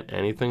cannot get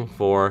anything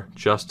for.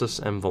 Justice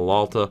and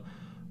Villalta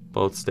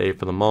both stay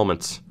for the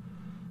moment.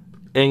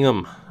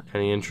 Ingham,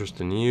 any interest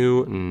in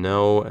you?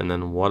 No. And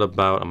then what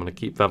about, I'm going to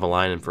keep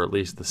Vevalainen for at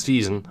least the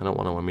season. I don't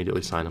want to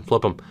immediately sign and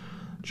flip him.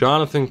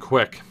 Jonathan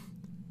Quick,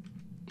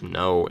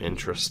 no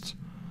interest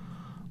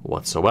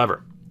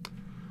whatsoever.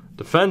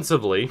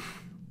 Defensively,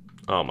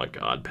 oh my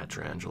God,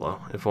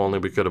 Pietrangelo. If only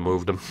we could have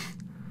moved him.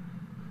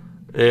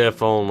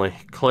 If only.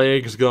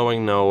 Clague's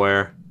going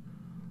nowhere.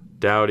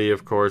 Doughty,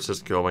 of course,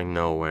 is going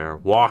nowhere.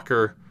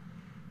 Walker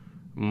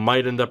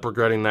might end up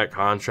regretting that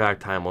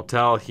contract. Time will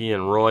tell. He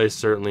and Roy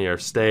certainly are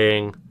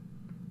staying.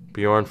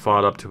 Bjorn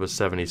fought up to a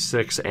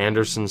 76.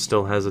 Anderson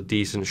still has a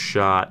decent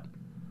shot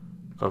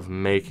of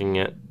making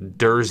it.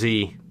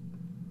 Dursey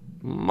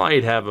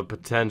might have a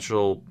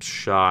potential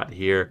shot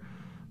here.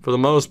 For the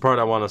most part,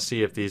 I want to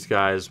see if these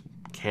guys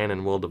can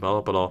and will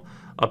develop at all.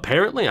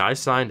 Apparently, I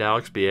signed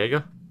Alex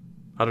Biega.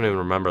 I don't even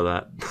remember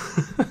that.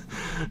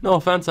 No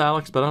offense,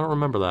 Alex, but I don't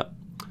remember that.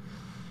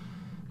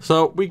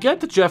 So, we get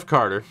to Jeff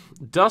Carter.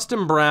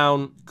 Dustin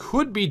Brown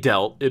could be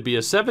dealt. It'd be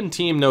a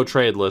 7-team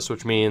no-trade list,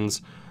 which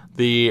means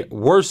the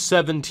worst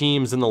 7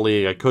 teams in the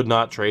league I could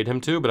not trade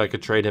him to, but I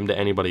could trade him to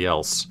anybody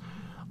else.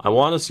 I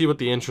want to see what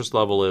the interest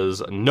level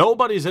is.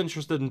 Nobody's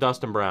interested in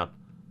Dustin Brown.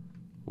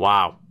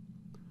 Wow.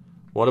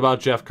 What about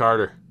Jeff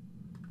Carter?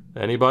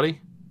 Anybody?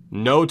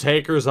 No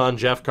takers on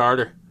Jeff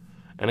Carter.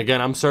 And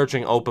again, I'm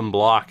searching open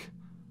block.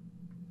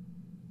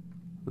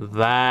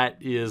 That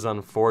is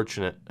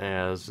unfortunate,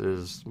 as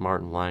is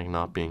Martin Lang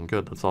not being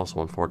good. That's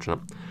also unfortunate.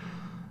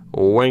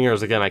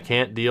 Wingers, again, I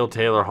can't deal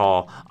Taylor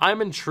Hall.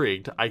 I'm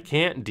intrigued. I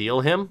can't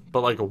deal him,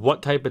 but like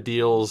what type of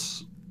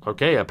deals?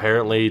 Okay,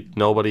 apparently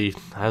nobody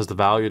has the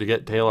value to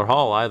get Taylor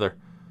Hall either.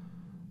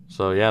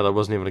 So yeah, there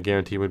wasn't even a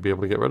guarantee we'd be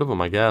able to get rid of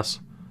him, I guess.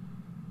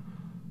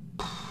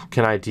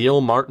 Can I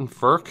deal Martin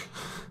Ferk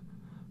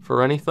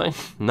for anything?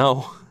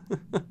 No.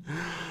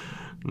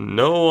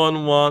 No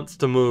one wants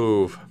to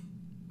move.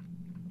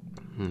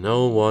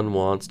 No one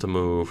wants to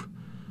move.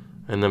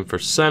 And then for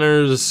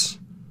centers,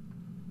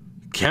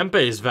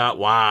 Kempe's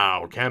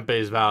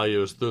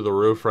value is through the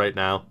roof right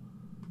now.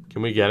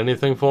 Can we get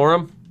anything for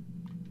him?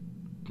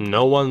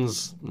 No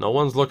one's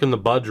looking to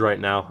budge right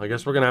now. I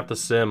guess we're gonna have to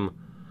sim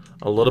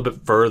a little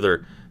bit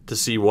further to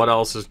see what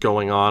else is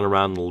going on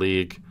around the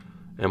league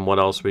and what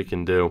else we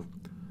can do.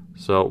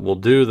 So we'll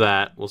do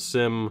that. We'll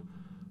sim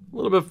a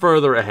little bit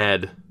further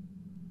ahead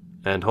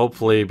and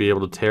hopefully be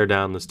able to tear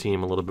down this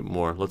team a little bit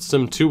more. Let's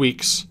sim 2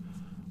 weeks.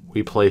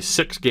 We play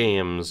 6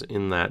 games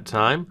in that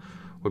time.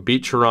 We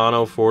beat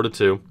Toronto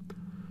 4-2.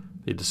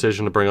 The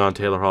decision to bring on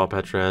Taylor Hall,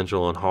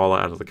 Pietrangelo, and Hall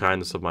out of the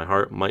kindness of my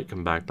heart might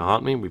come back to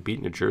haunt me. We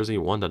beat New Jersey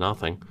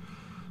 1-0.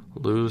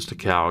 Lose to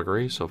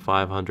Calgary, so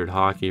 500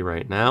 hockey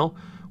right now.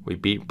 We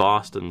beat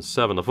Boston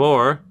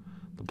 7-4.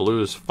 The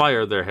Blues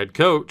fired their head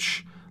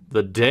coach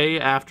the day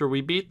after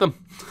we beat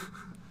them.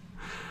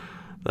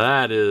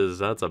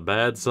 That's a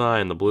bad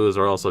sign. The Blues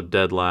are also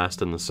dead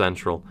last in the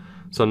Central.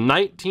 So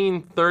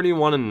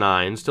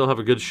 19-31-9, still have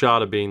a good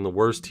shot of being the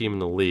worst team in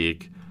the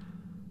league.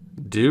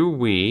 Do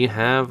we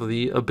have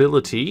the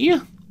ability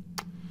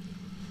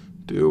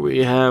Do we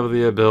have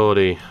the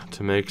ability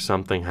to make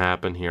something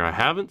happen here? I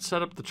haven't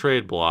set up the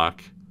trade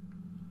block,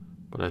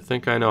 but I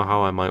think I know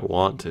how I might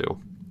want to.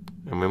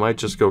 And we might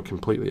just go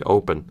completely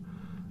open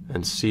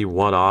and see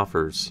what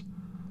offers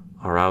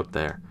are out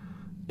there.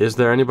 Is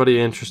there anybody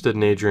interested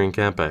in Adrian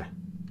Kempe?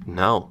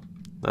 No.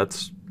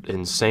 That's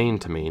insane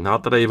to me.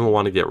 Not that I even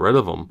want to get rid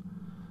of him.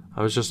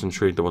 I was just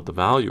intrigued at what the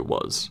value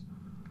was.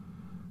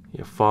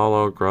 You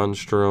follow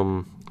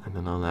Grundstrom, and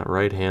then on that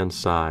right-hand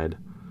side,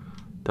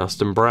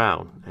 Dustin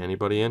Brown.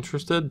 Anybody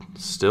interested?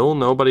 Still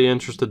nobody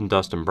interested in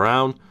Dustin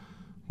Brown.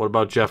 What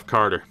about Jeff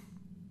Carter?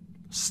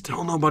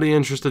 Still nobody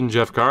interested in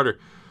Jeff Carter.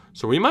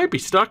 So we might be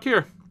stuck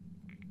here.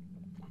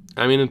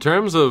 I mean, in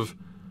terms of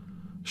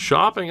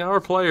shopping our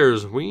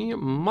players, we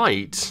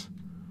might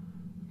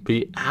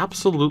be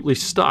absolutely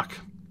stuck,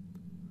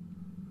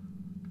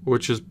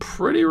 which is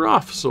pretty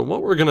rough. So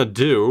what we're going to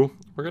do,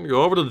 we're going to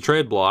go over to the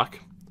trade block,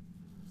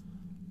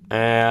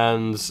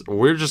 and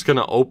we're just going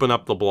to open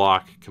up the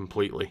block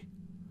completely.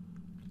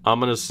 I'm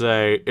going to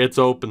say it's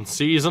open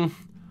season.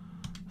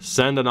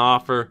 Send an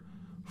offer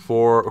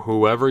for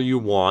whoever you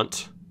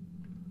want,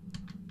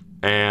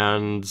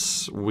 and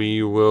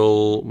we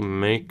will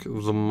make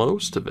the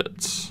most of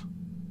it.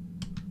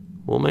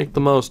 We'll make the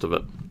most of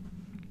it.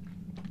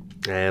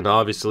 And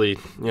obviously,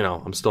 you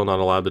know, I'm still not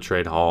allowed to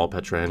trade Hall,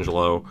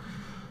 Pietrangelo,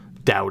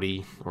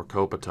 Doughty, or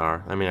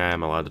Kopitar. I mean, I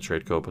am allowed to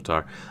trade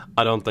Kopitar.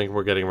 I don't think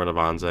we're getting rid of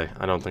Anze.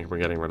 I don't think we're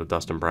getting rid of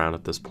Dustin Brown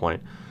at this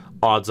point.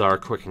 Odds are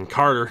Quick and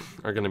Carter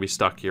are going to be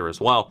stuck here as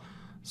well.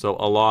 So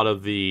a lot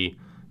of the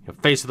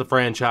face of the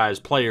franchise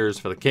players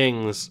for the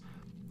Kings,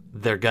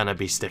 they're going to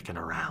be sticking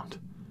around.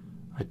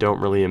 I don't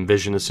really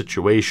envision a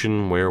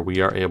situation where we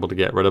are able to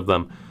get rid of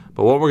them.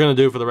 But what we're going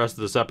to do for the rest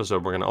of this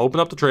episode, we're going to open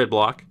up the trade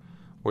block.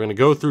 We're going to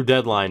go through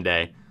deadline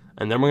day,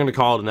 and then we're going to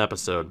call it an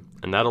episode.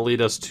 And that'll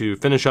lead us to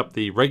finish up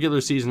the regular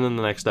season in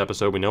the next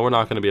episode. We know we're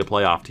not going to be a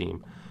playoff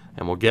team.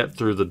 And we'll get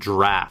through the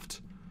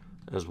draft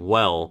as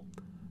well,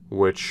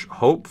 which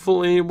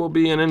hopefully will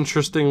be an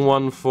interesting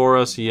one for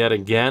us yet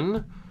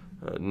again.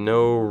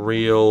 No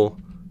real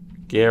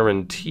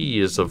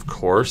guarantees, of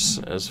course,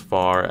 as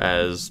far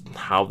as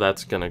how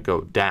that's going to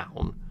go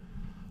down.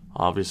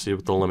 Obviously,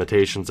 with the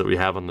limitations that we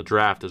have on the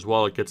draft as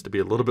well, it gets to be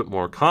a little bit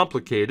more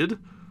complicated.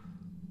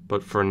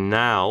 But for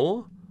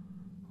now,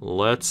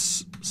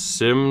 let's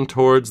sim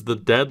towards the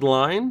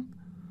deadline.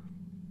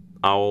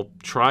 I'll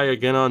try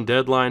again on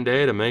deadline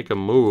day to make a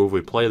move.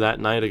 We play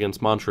that night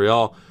against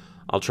Montreal.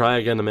 I'll try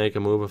again to make a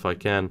move if I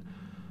can.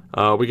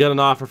 We get an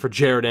offer for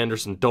Jared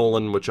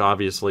Anderson-Dolan, which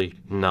obviously,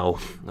 no,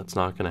 that's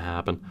not going to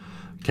happen.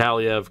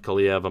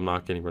 Kaliev, I'm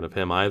not getting rid of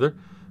him either.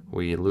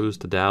 We lose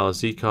to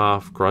Dallas,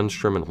 Zykov,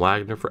 Grundstrom, and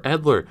Wagner for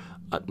Edler.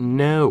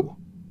 No.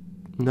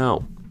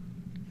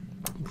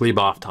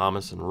 Gleboff,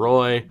 Thomas, and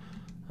Roy.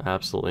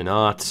 Absolutely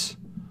not. Let's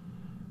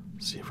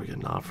see if we get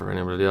an offer for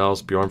anybody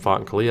else. Bjornfot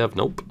and Kaliev.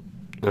 Nope.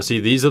 Now, see,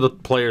 these are the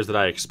players that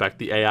I expect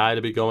the AI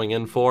to be going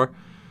in for.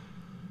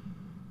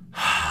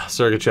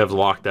 Sergachev's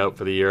locked out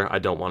for the year. I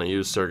don't want to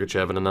use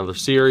Sergachev in another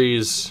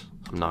series.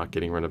 I'm not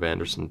getting rid of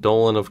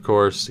Anderson-Dolan, of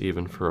course,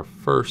 even for a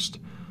first.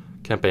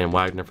 Kempe and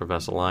Wagner for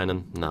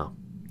Vesalainen. No.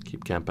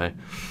 Keep Kempe.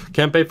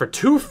 Kempe for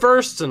 2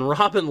 firsts and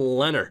Robin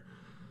Lehner.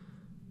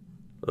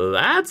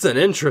 That's an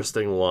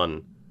interesting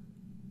one.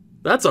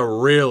 That's a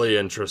really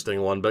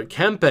interesting one. But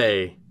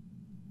Kempe...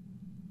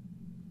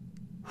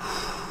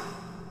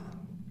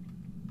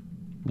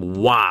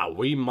 Wow,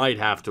 we might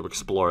have to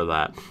explore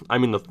that. I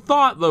mean, the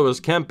thought, though, is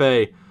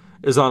Kempe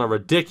is on a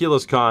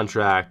ridiculous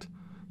contract.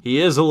 He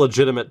is a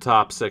legitimate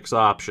top 6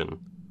 option.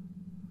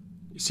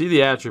 You see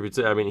the attributes.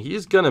 I mean,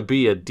 he's going to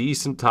be a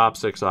decent top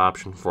 6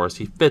 option for us.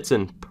 He fits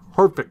in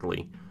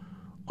perfectly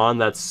on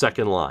that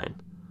second line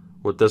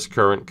with this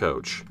current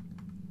coach.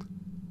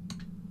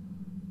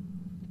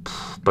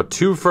 But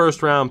 2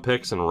 first-round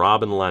picks and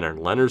Robin Lehner.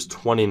 Lehner's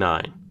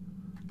 29.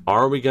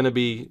 Are we going to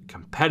be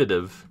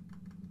competitive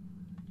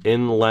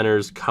in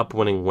Lehner's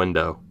cup-winning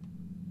window?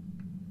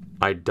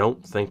 I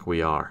don't think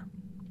we are.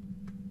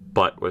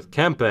 But with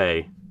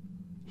Kempe,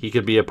 he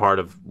could be a part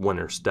of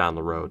winners down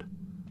the road.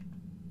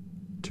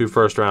 2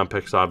 first-round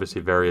picks, obviously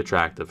very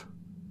attractive.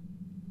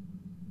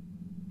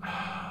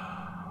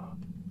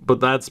 But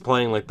that's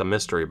playing like the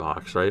mystery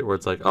box, right? Where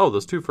it's like, oh,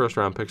 those 2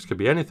 first-round picks could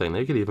be anything.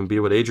 They could even be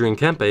what Adrian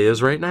Kempe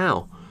is right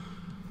now.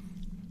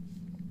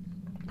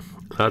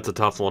 That's a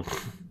tough one.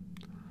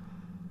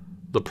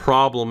 The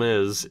problem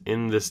is,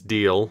 in this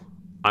deal,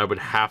 I would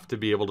have to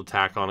be able to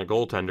tack on a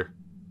goaltender.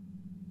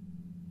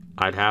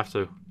 I'd have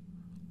to.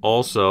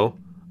 Also,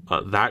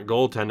 that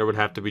goaltender would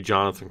have to be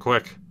Jonathan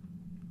Quick,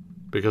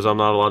 because I'm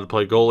not allowed to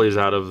play goalies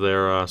out of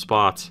their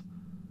spots.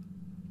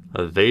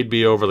 They'd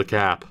be over the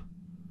cap.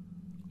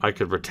 I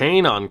could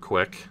retain on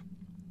Quick,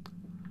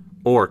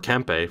 or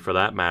Kempe for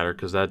that matter,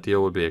 because that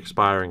deal would be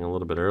expiring a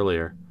little bit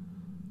earlier.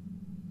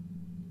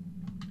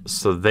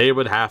 So they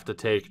would have to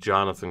take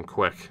Jonathan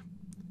Quick.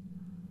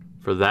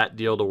 For that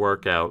deal to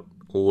work out,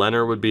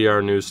 Lehner would be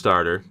our new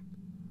starter.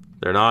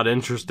 They're not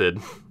interested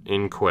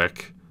in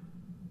Quick.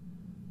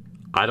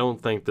 I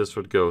don't think this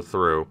would go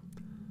through.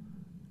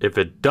 If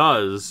it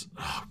does,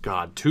 oh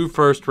God, 2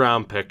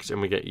 first-round picks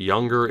and we get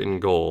younger in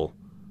goal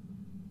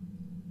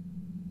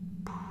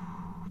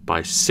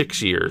by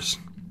 6 years.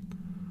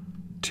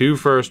 2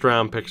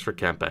 first-round picks for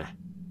Kempe.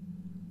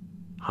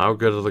 How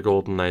good are the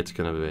Golden Knights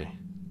going to be?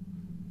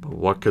 But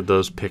what could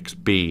those picks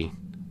be?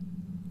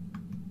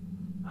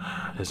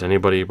 Is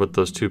anybody with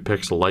those 2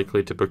 picks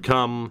likely to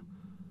become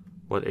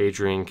what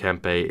Adrian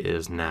Kempe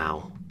is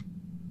now?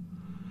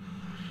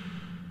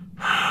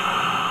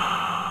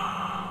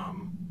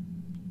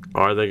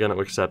 Are they going to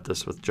accept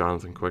this with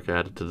Jonathan Quick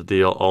added to the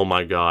deal? Oh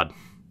my God.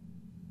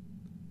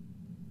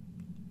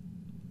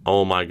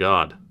 Oh my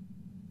God.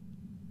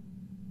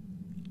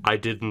 I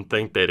didn't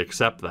think they'd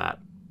accept that.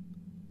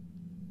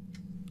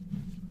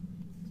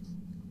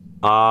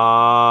 Am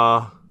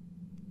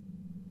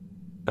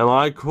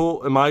I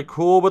cool? Am I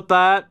cool with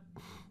that?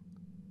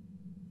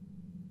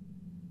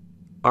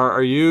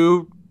 Are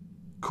you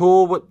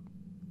cool with...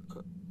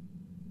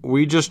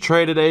 We just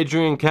traded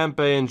Adrian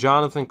Kempe and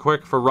Jonathan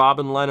Quick for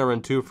Robin Leonard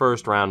and 2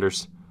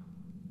 first-rounders.